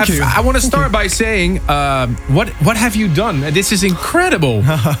 And I want to start by saying, what have you done? This is incredible.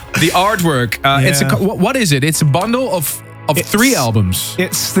 The artwork. It's what is it? It's a bundle of 3 albums.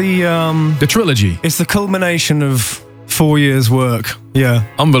 It's the trilogy. It's the culmination of 4 years' work. Yeah,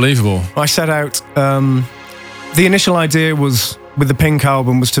 unbelievable. I set out. The initial idea was, with the Pink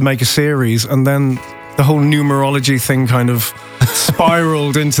album, was to make a series, and then the whole numerology thing kind of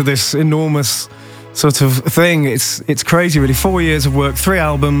spiraled into this enormous sort of thing. It's crazy, really. 4 years of work, 3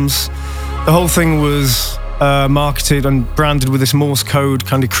 albums. The whole thing was marketed and branded with this Morse code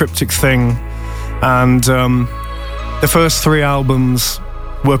kind of cryptic thing. And the first 3 albums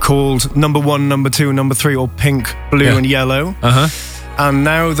were called Number 1, Number 2, Number 3, or Pink, Blue, and Yellow. And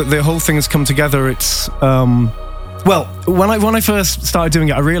now that the whole thing has come together, it's well, when I first started doing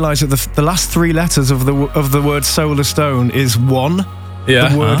it, I realised that the last 3 letters of the word Solar Stone is one. Yeah.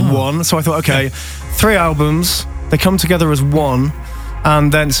 The word one. So I thought, okay, 3 albums, they come together as one.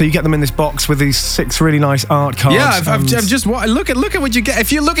 And then, so you get them in this box with these 6 really nice art cards. Yeah, I've just look at what you get.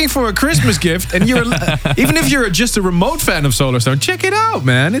 If you're looking for a Christmas gift, and you're even if you're just a remote fan of Solarstone, check it out,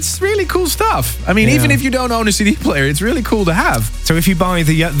 man. It's really cool stuff. I mean, even if you don't own a CD player, it's really cool to have. So if you buy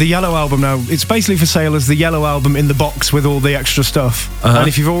the yellow album now, it's basically for sale as the yellow album in the box with all the extra stuff. And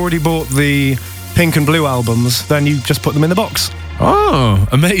if you've already bought the Pink and Blue albums, then you just put them in the box. Oh,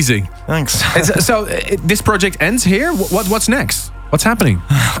 amazing! Thanks. So this project ends here. What's next? What's happening?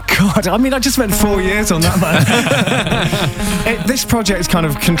 Oh, God, I mean, I just spent 4 years on that, man. This project is kind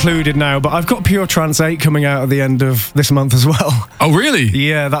of concluded now, but I've got Pure Trance 8 coming out at the end of this month as well. Oh, really?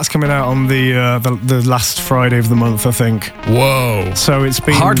 Yeah, that's coming out on the last Friday of the month, I think. Whoa. So it's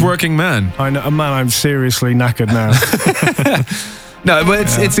been... Hardworking man. I know, man, I'm seriously knackered now. No, but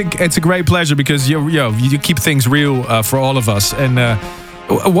it's a great pleasure because you keep things real for all of us. And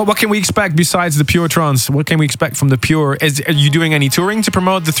what can we expect besides the Pure Trance? What can we expect from the Pure? Are you doing any touring to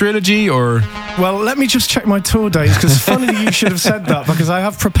promote the trilogy, or? Well, let me just check my tour dates, because it's funny you should have said that, because I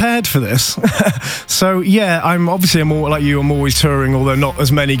have prepared for this. So yeah, I'm more like you. I'm always touring, although not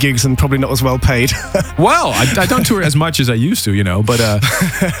as many gigs and probably not as well paid. Well, I don't tour as much as I used to, but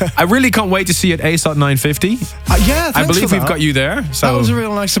I really can't wait to see you at ASOT 950. Yeah, I believe we've got you there. So that was a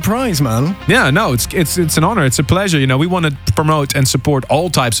real nice surprise, man. Yeah, no, it's an honor. It's a pleasure. We want to promote and support all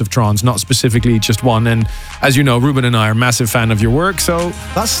types of trance, not specifically just one. And as you know, Ruben and I are a massive fan of your work. So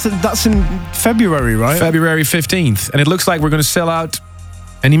that's in February, right? February 15th, and it looks like we're going to sell out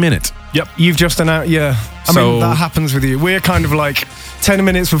any minute. Yep, you've just announced. Yeah, I mean, that happens with you. We're kind of like 10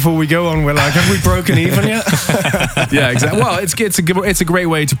 minutes before we go on, we're like, have we broken even yet? Yeah, exactly. Well, it's a great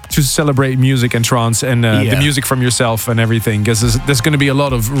way to celebrate music and trance and the music from yourself and everything, because there's going to be a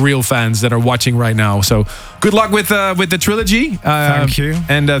lot of real fans that are watching right now. So good luck with the trilogy. Thank you.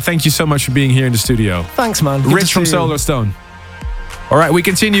 And thank you so much for being here in the studio. Thanks, man. Good Rich from Solarstone. All right, we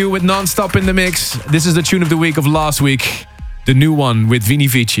continue with Non-Stop in the Mix. This is the tune of the week of last week. The new one with Vini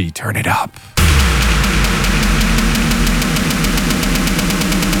Vici. Turn it up.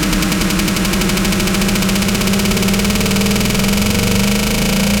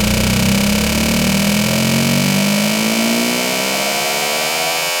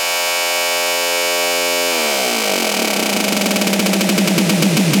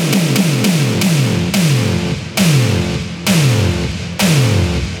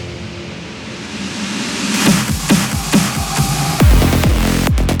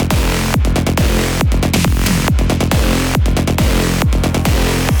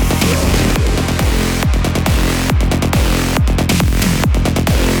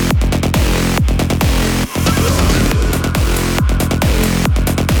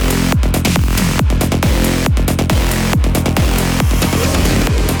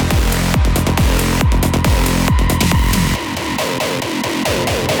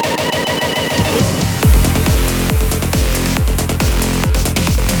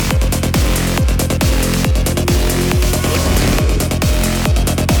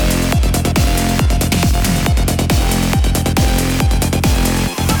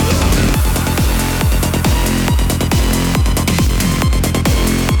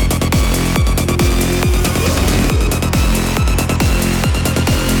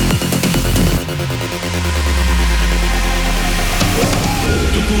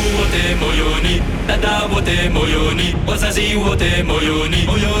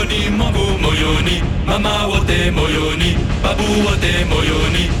 Mama wote moyoni, babu wote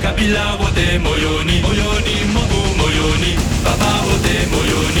moyoni. kabila wote moyoni, moyoni Mungu moyoni, baba wote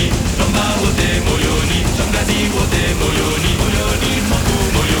moyoni, lomba wote moyoni, shangazi wote moyoni, moyoni Mungu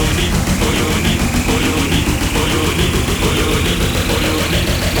moyoni, moyoni, moyoni, moyoni, moyoni, moyoni,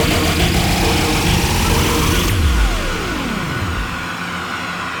 moyoni,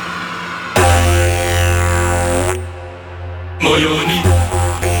 moyoni,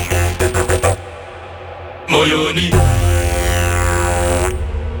 moyoni, moyoni,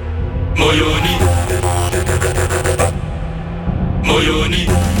 moyoni, moyoni,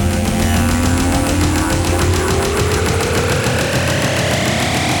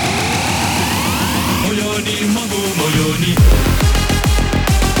 moyoni, Mungu moyoni.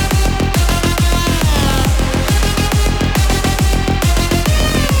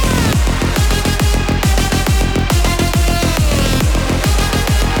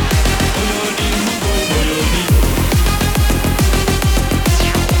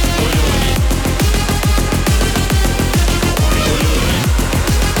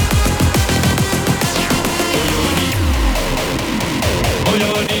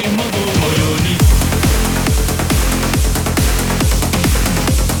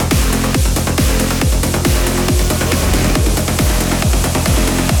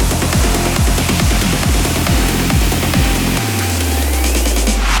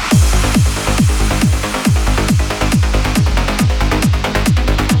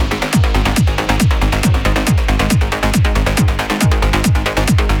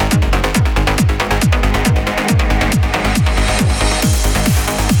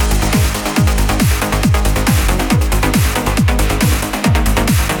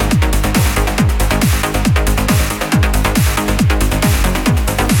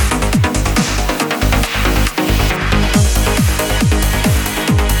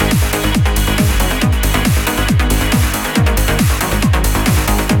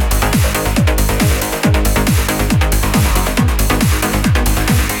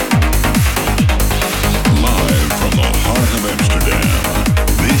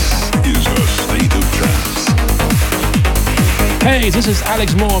 Hey, this is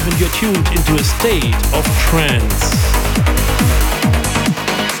Alex Morph and you're tuned into a state of trance.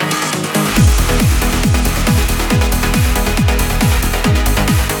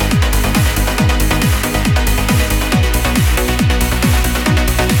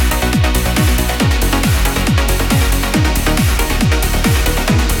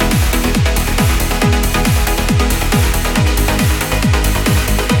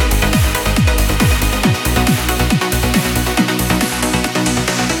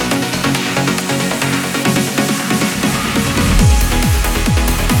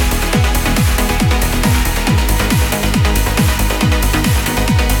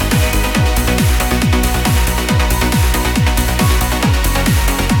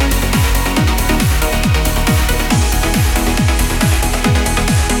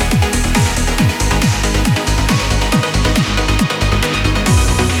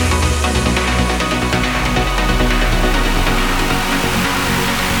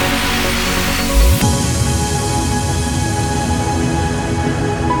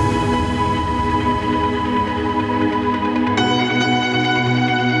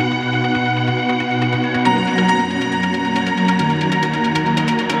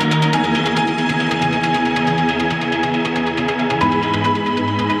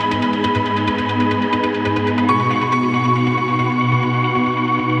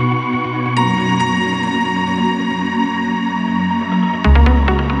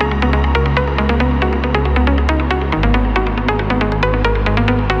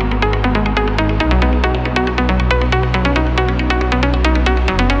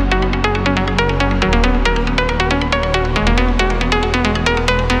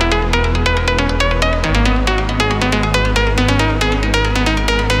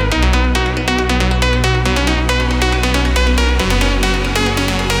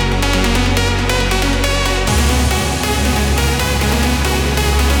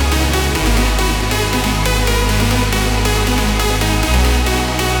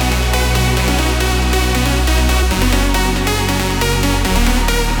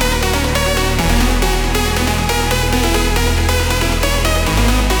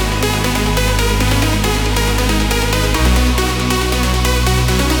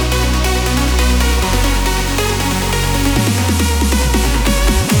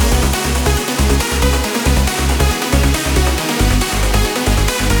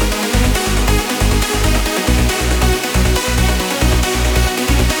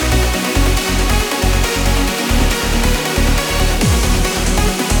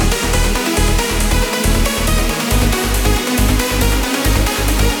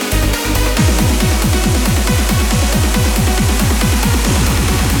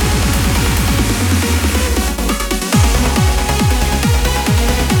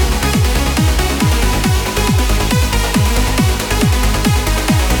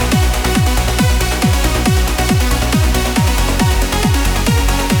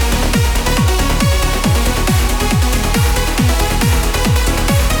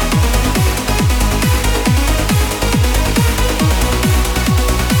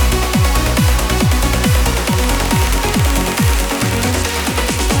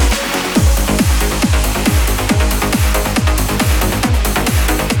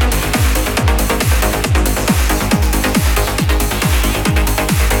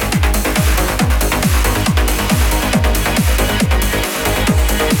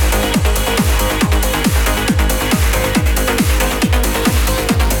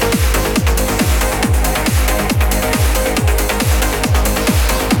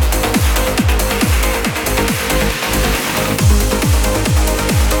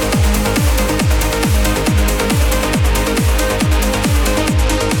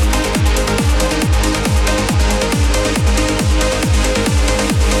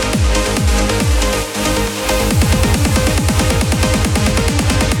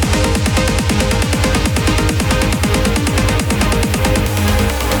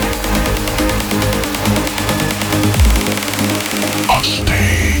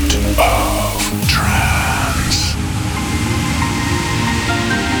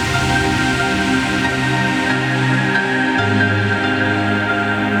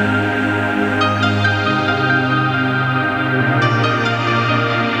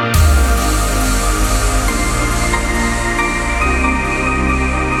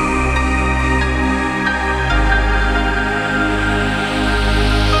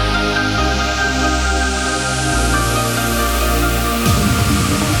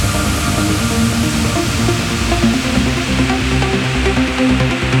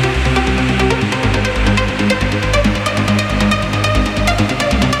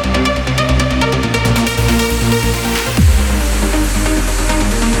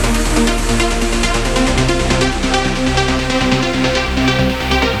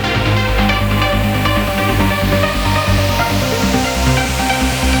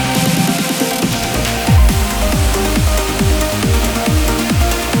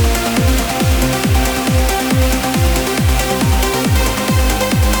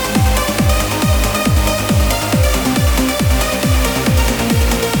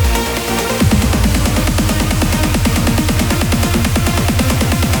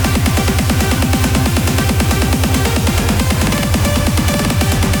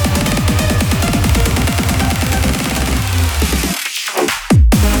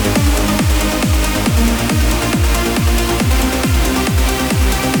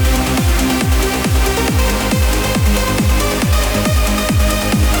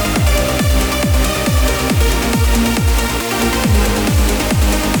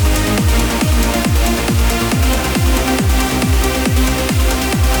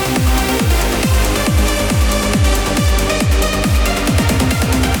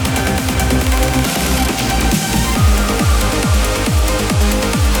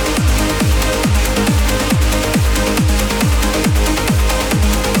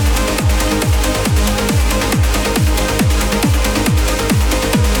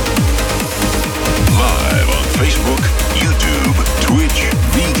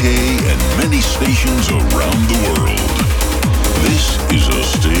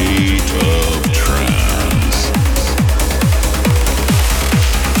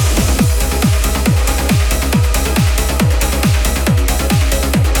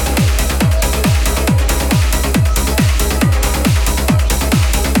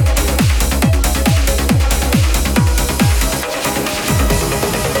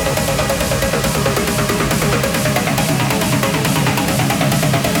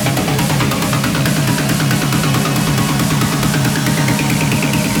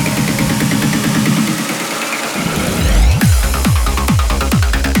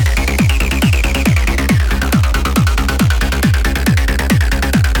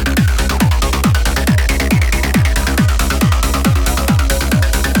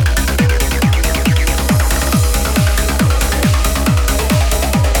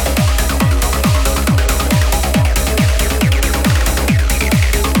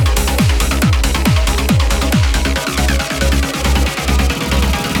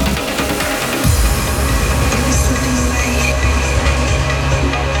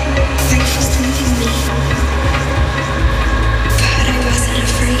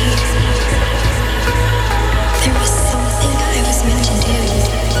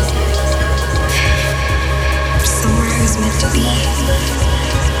 to be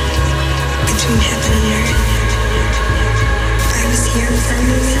between heaven and earth. I was here for a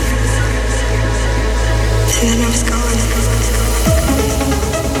moment, and then I was gone.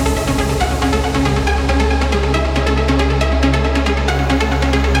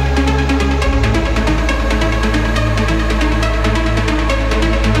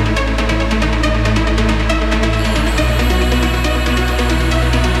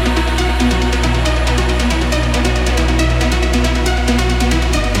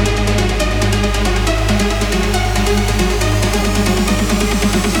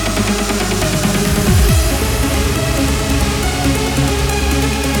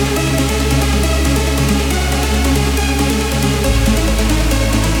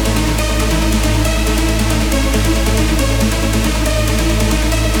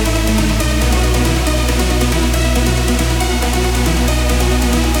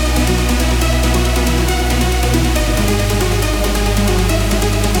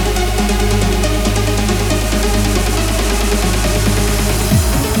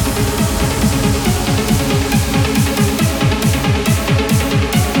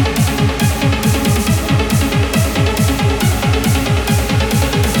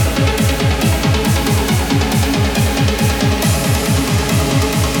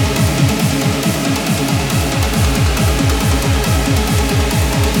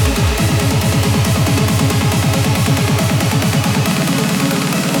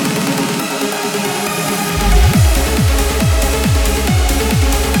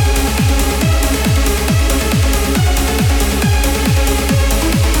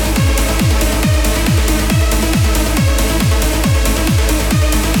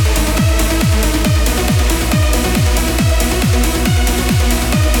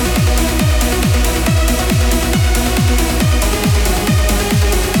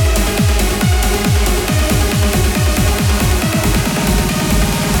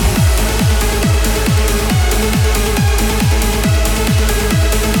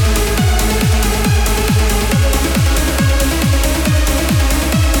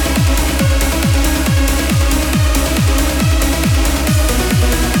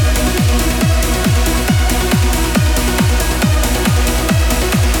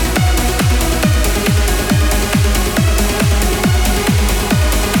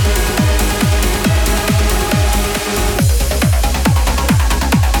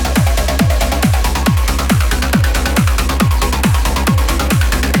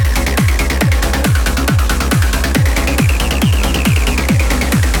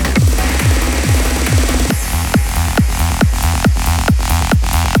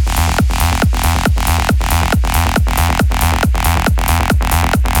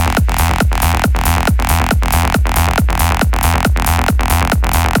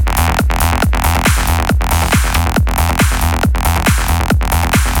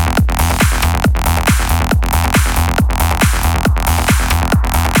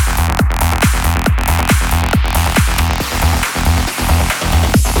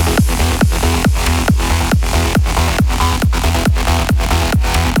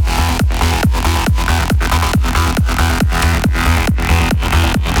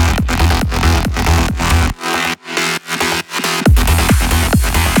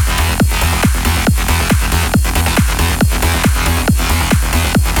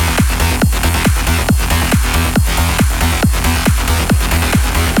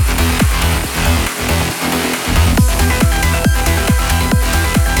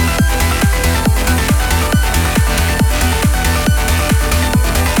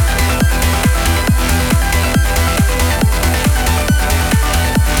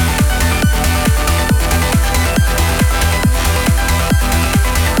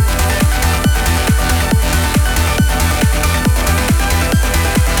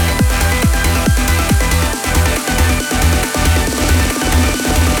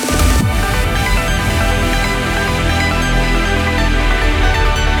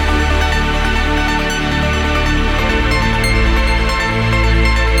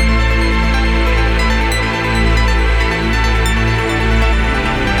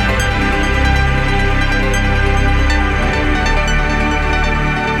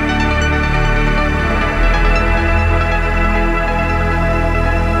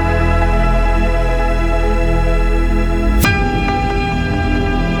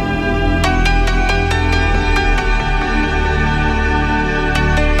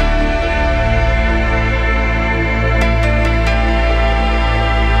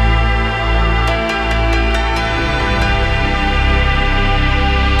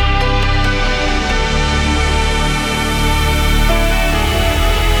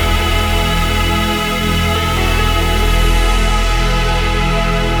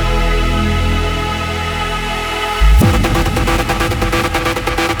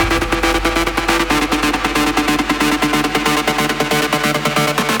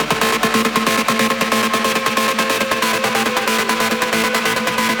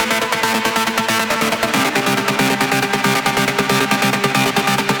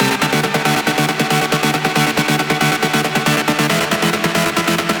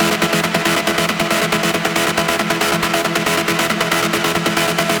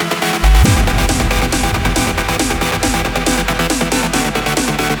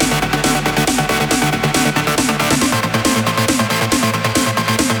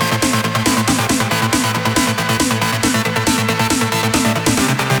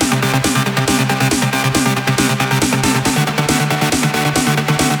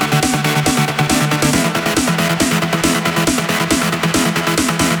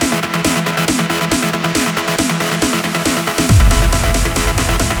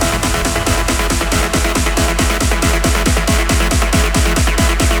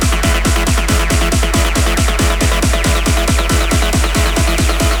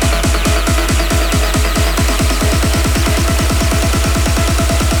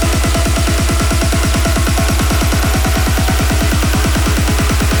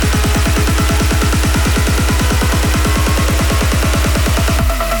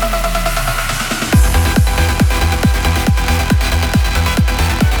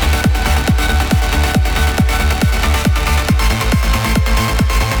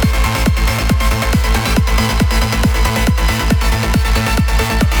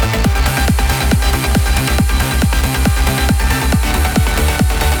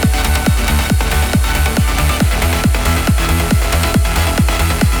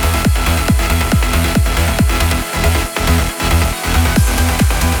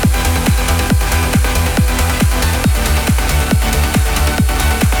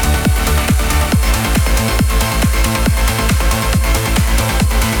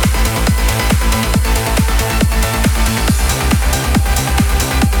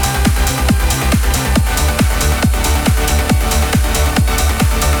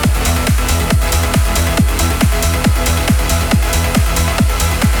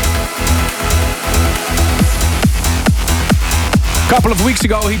 couple of weeks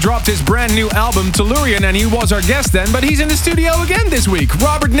ago, he dropped his brand new album, Tellurian, and he was our guest then, but he's in the studio again this week.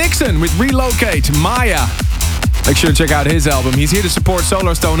 Robert Nixon with Relocate, Maya. Make sure to check out his album. He's here to support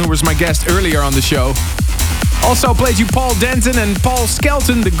Solarstone, who was my guest earlier on the show. Also plays you Paul Denton and Paul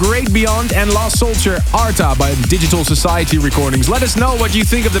Skelton, The Great Beyond, and Lost Soldier Arta by Digital Society Recordings. Let us know what you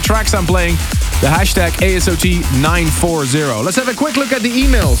think of the tracks I'm playing. The hashtag ASOT940. Let's have a quick look at the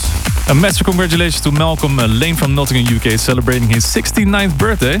emails. A massive congratulations to Malcolm Lane from Nottingham, UK, celebrating his 69th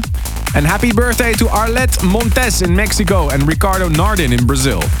birthday. And happy birthday to Arlette Montes in Mexico and Ricardo Nardin in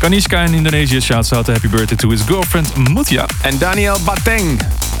Brazil. Kanishka in Indonesia shouts out a happy birthday to his girlfriend Mutia. And Daniel Bateng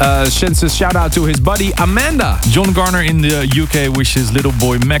sends a shout out to his buddy Amanda. John Garner in the UK wishes little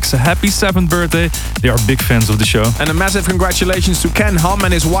boy Max a happy 7th birthday. They are big fans of the show. And a massive congratulations to Ken Hum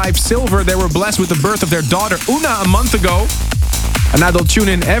and his wife Silver. They were blessed with the birth of their daughter Una a month ago. And now they'll tune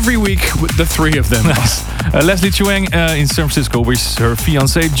in every week with the three of them. Nice. Leslie Chuang in San Francisco wishes her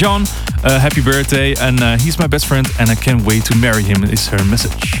fiancé John a happy birthday, and he's my best friend and I can't wait to marry him is her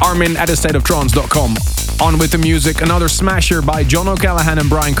message. Armin at astateoftrance.com. On with the music, another smasher by John O'Callaghan and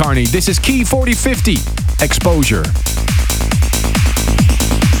Brian Carney. This is Key 4050, Exposure.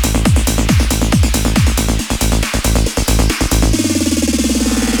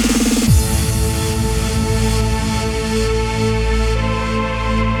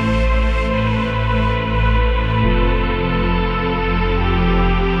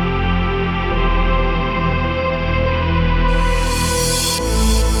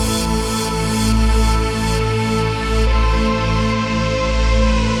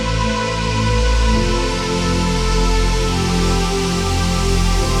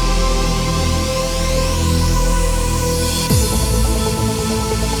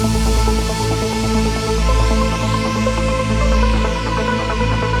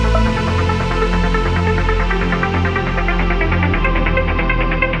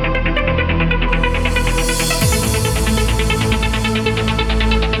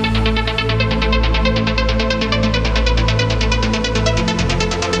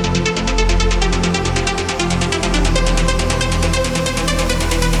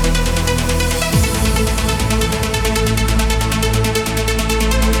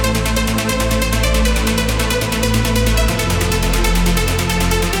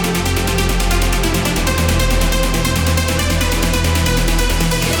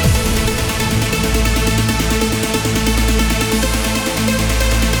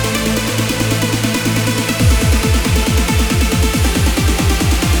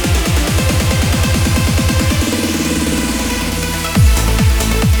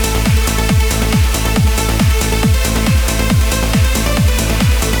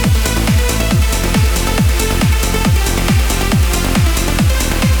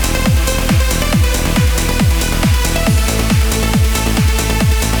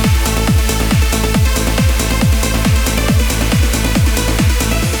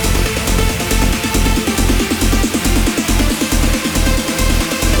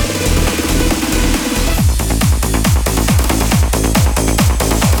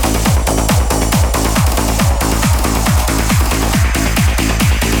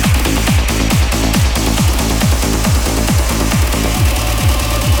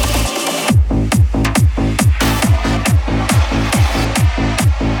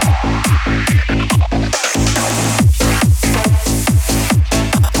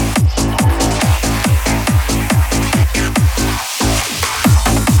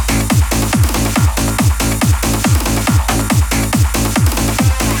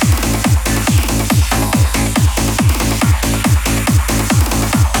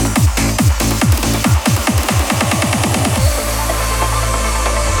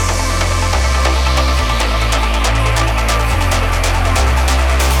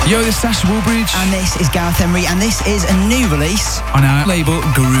 Yo, this is Sash Woolbridge. And this is Gareth Emery, and this is a new release on our label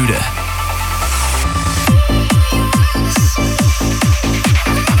Garuda.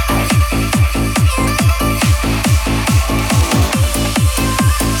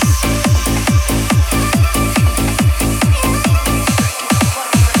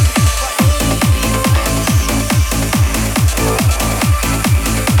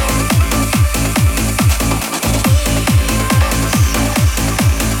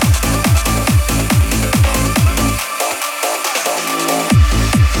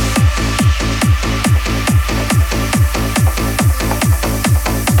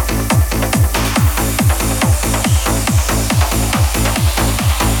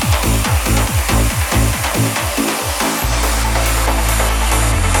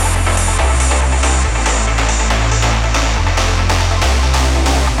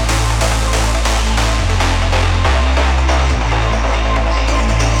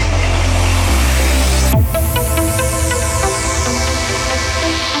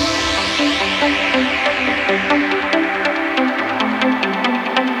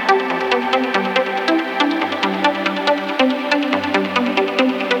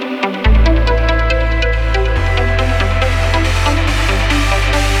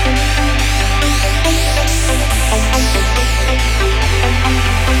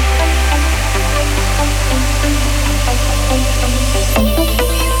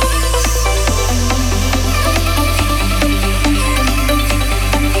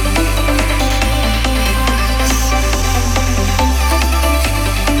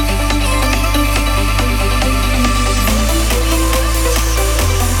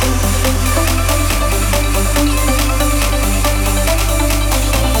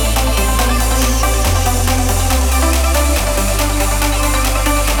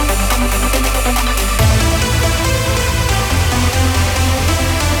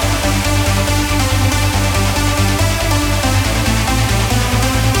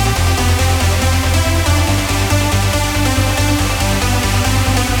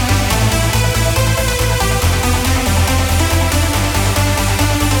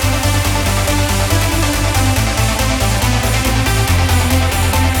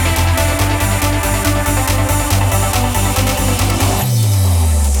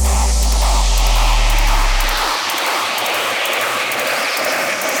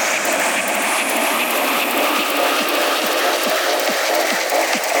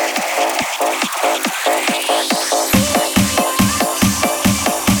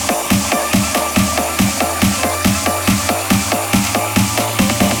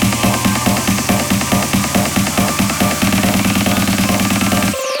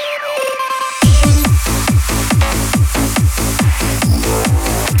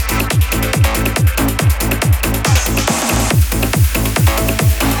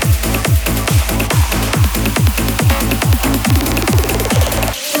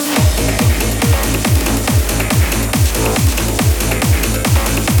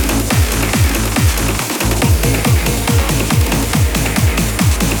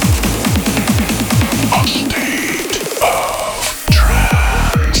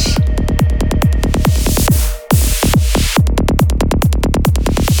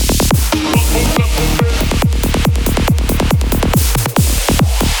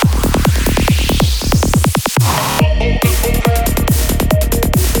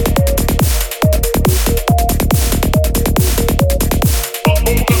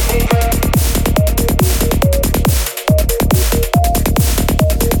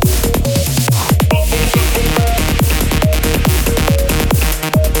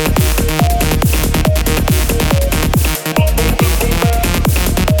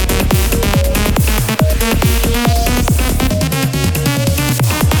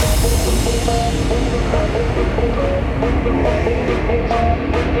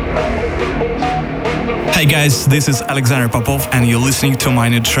 Hi guys, this is Alexander Popov and you're listening to my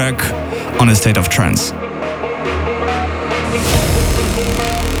new track on A State of Trance.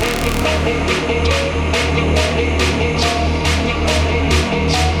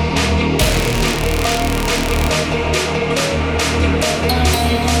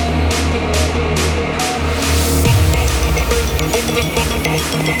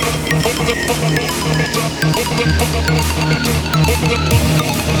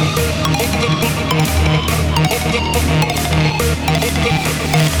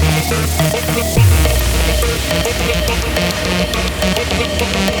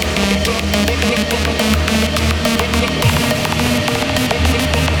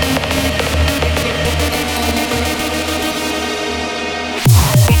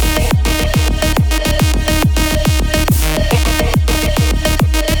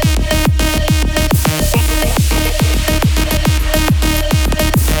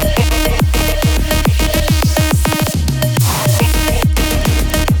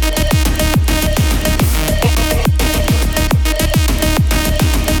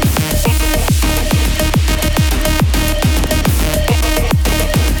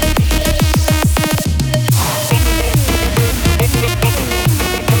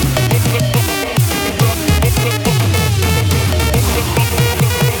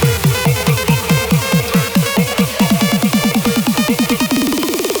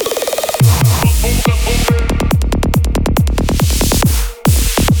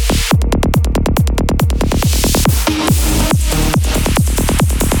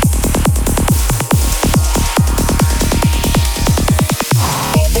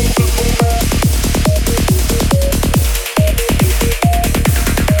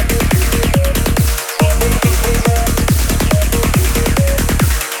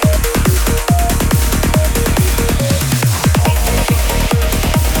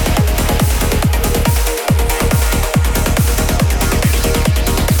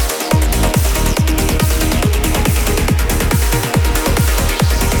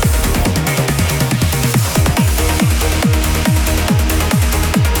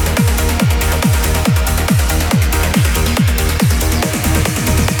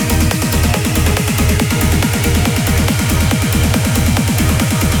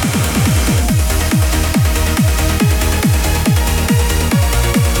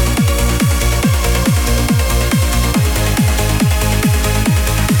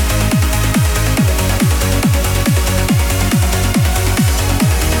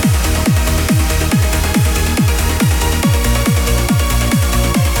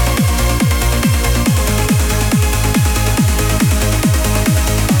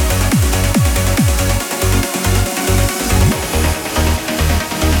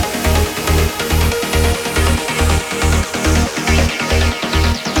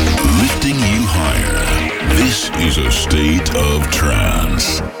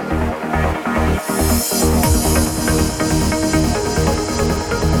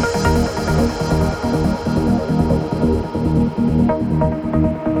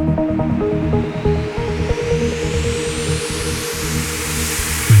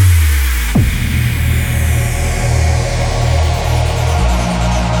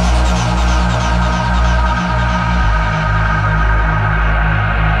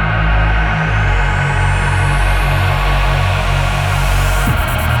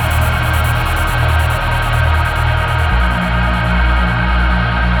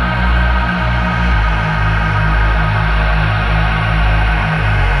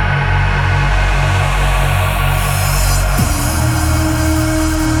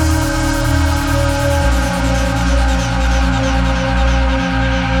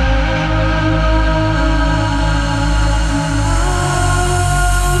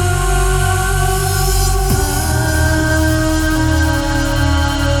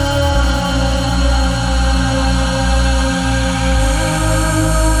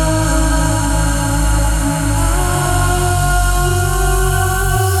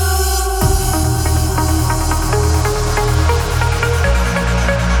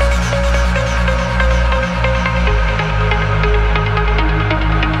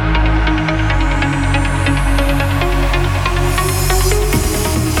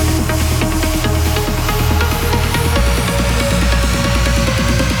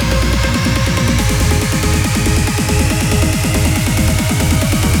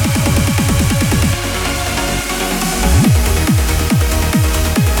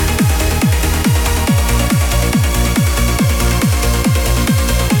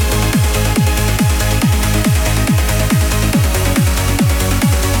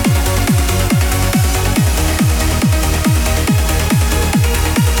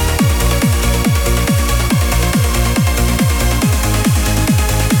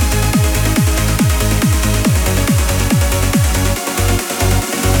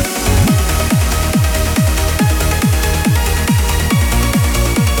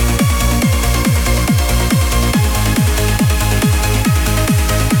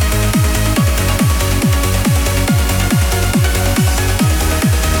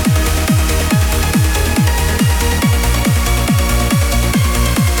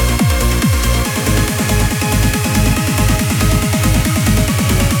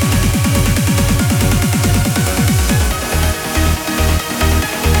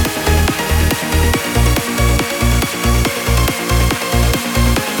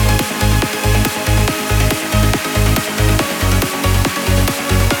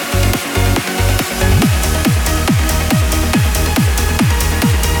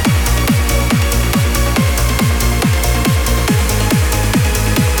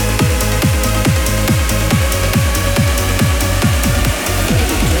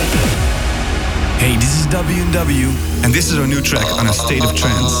 W&W, and this is our new track on A State of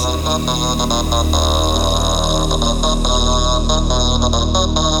Trance.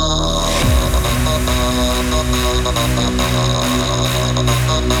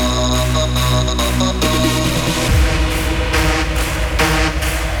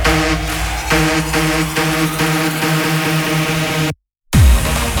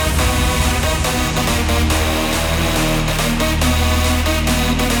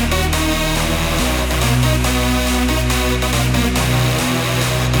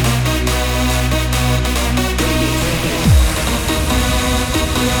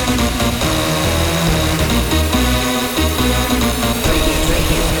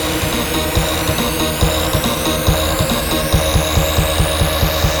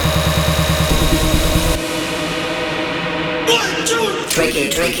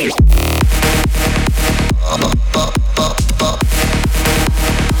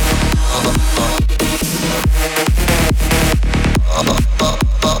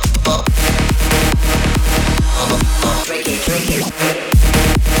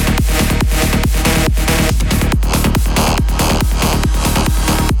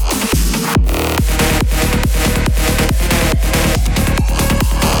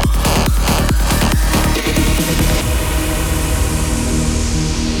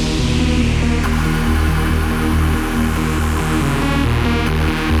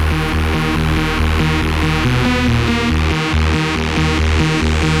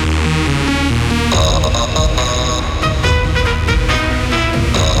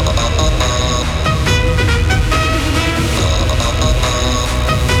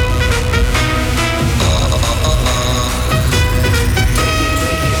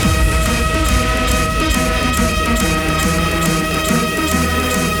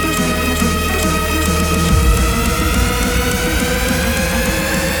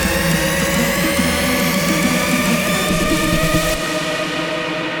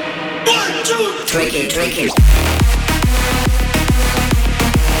 Tricky. Tricky.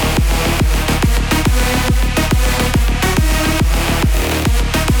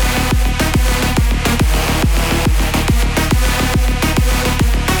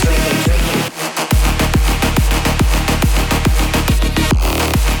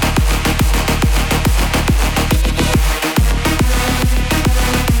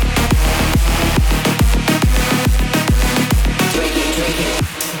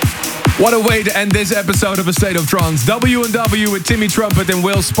 What a way to end this episode of A State of Trance. W&W with Timmy Trumpet and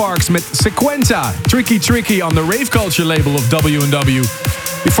Will Sparks met Sequenta, Tricky on the Rave Culture label of W&W.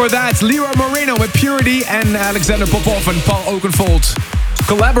 Before that, Leroy Moreno with Purity and Alexander Popov and Paul Oakenfold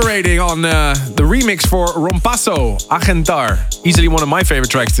collaborating on the remix for Rompasso, Agentar. Easily one of my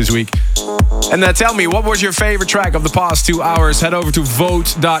favorite tracks this week. And tell me, what was your favorite track of the past 2 hours? Head over to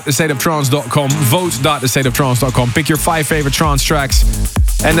vote.astateoftrance.com, vote.astateoftrance.com. Pick your 5 favorite trance tracks.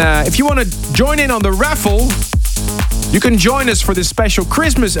 And if you want to join in on the raffle, you can join us for this special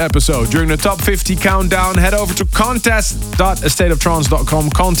Christmas episode during the Top 50 Countdown. Head over to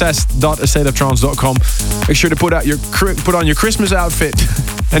contest.astateoftrance.com, contest.astateoftrance.com. Make sure to put on your Christmas outfit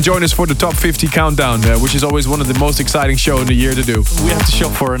and join us for the Top 50 Countdown, which is always one of the most exciting shows in the year to do. We have to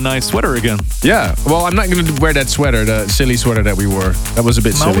shop for a nice sweater again. Yeah, well, I'm not going to wear that sweater, the silly sweater that we wore. That was a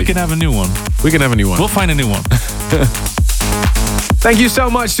bit silly. We can have a new one. We'll find a new one. Thank you so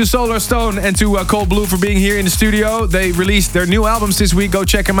much to Solar Stone and to Cold Blue for being here in the studio. They released their new albums this week. Go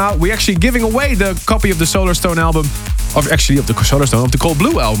check them out. We're actually giving away the copy of the Solar Stone album. Of the Cold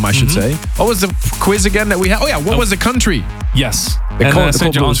Blue album, I should say. What was the quiz again that we had? Oh yeah, what was the country? Yes. And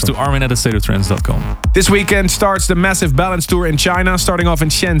send your answer to armin@astateoftrance.com. This weekend starts the massive Balance Tour in China, starting off in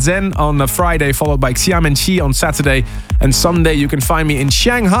Shenzhen on Friday, followed by Xiamen-Qi on Saturday. And Sunday you can find me in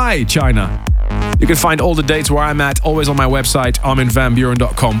Shanghai, China. You can find all the dates where I'm at, always on my website,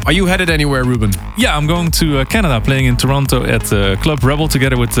 arminvanburen.com. Are you headed anywhere, Ruben? Yeah, I'm going to Canada, playing in Toronto at Club Rebel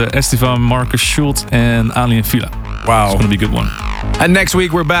together with Estevan, Marcus Schultz and Alien Fila. Wow. It's going to be a good one. And next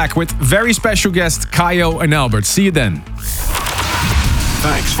week we're back with very special guests Kayo and Albert. See you then.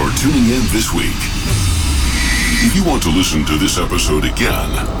 Thanks for tuning in this week. If you want to listen to this episode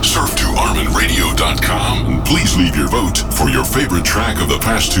again, surf to arminradio.com and please leave your vote for your favorite track of the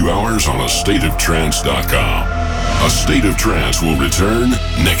past 2 hours on astateoftrance.com. A State of Trance will return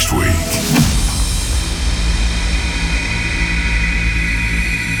next week.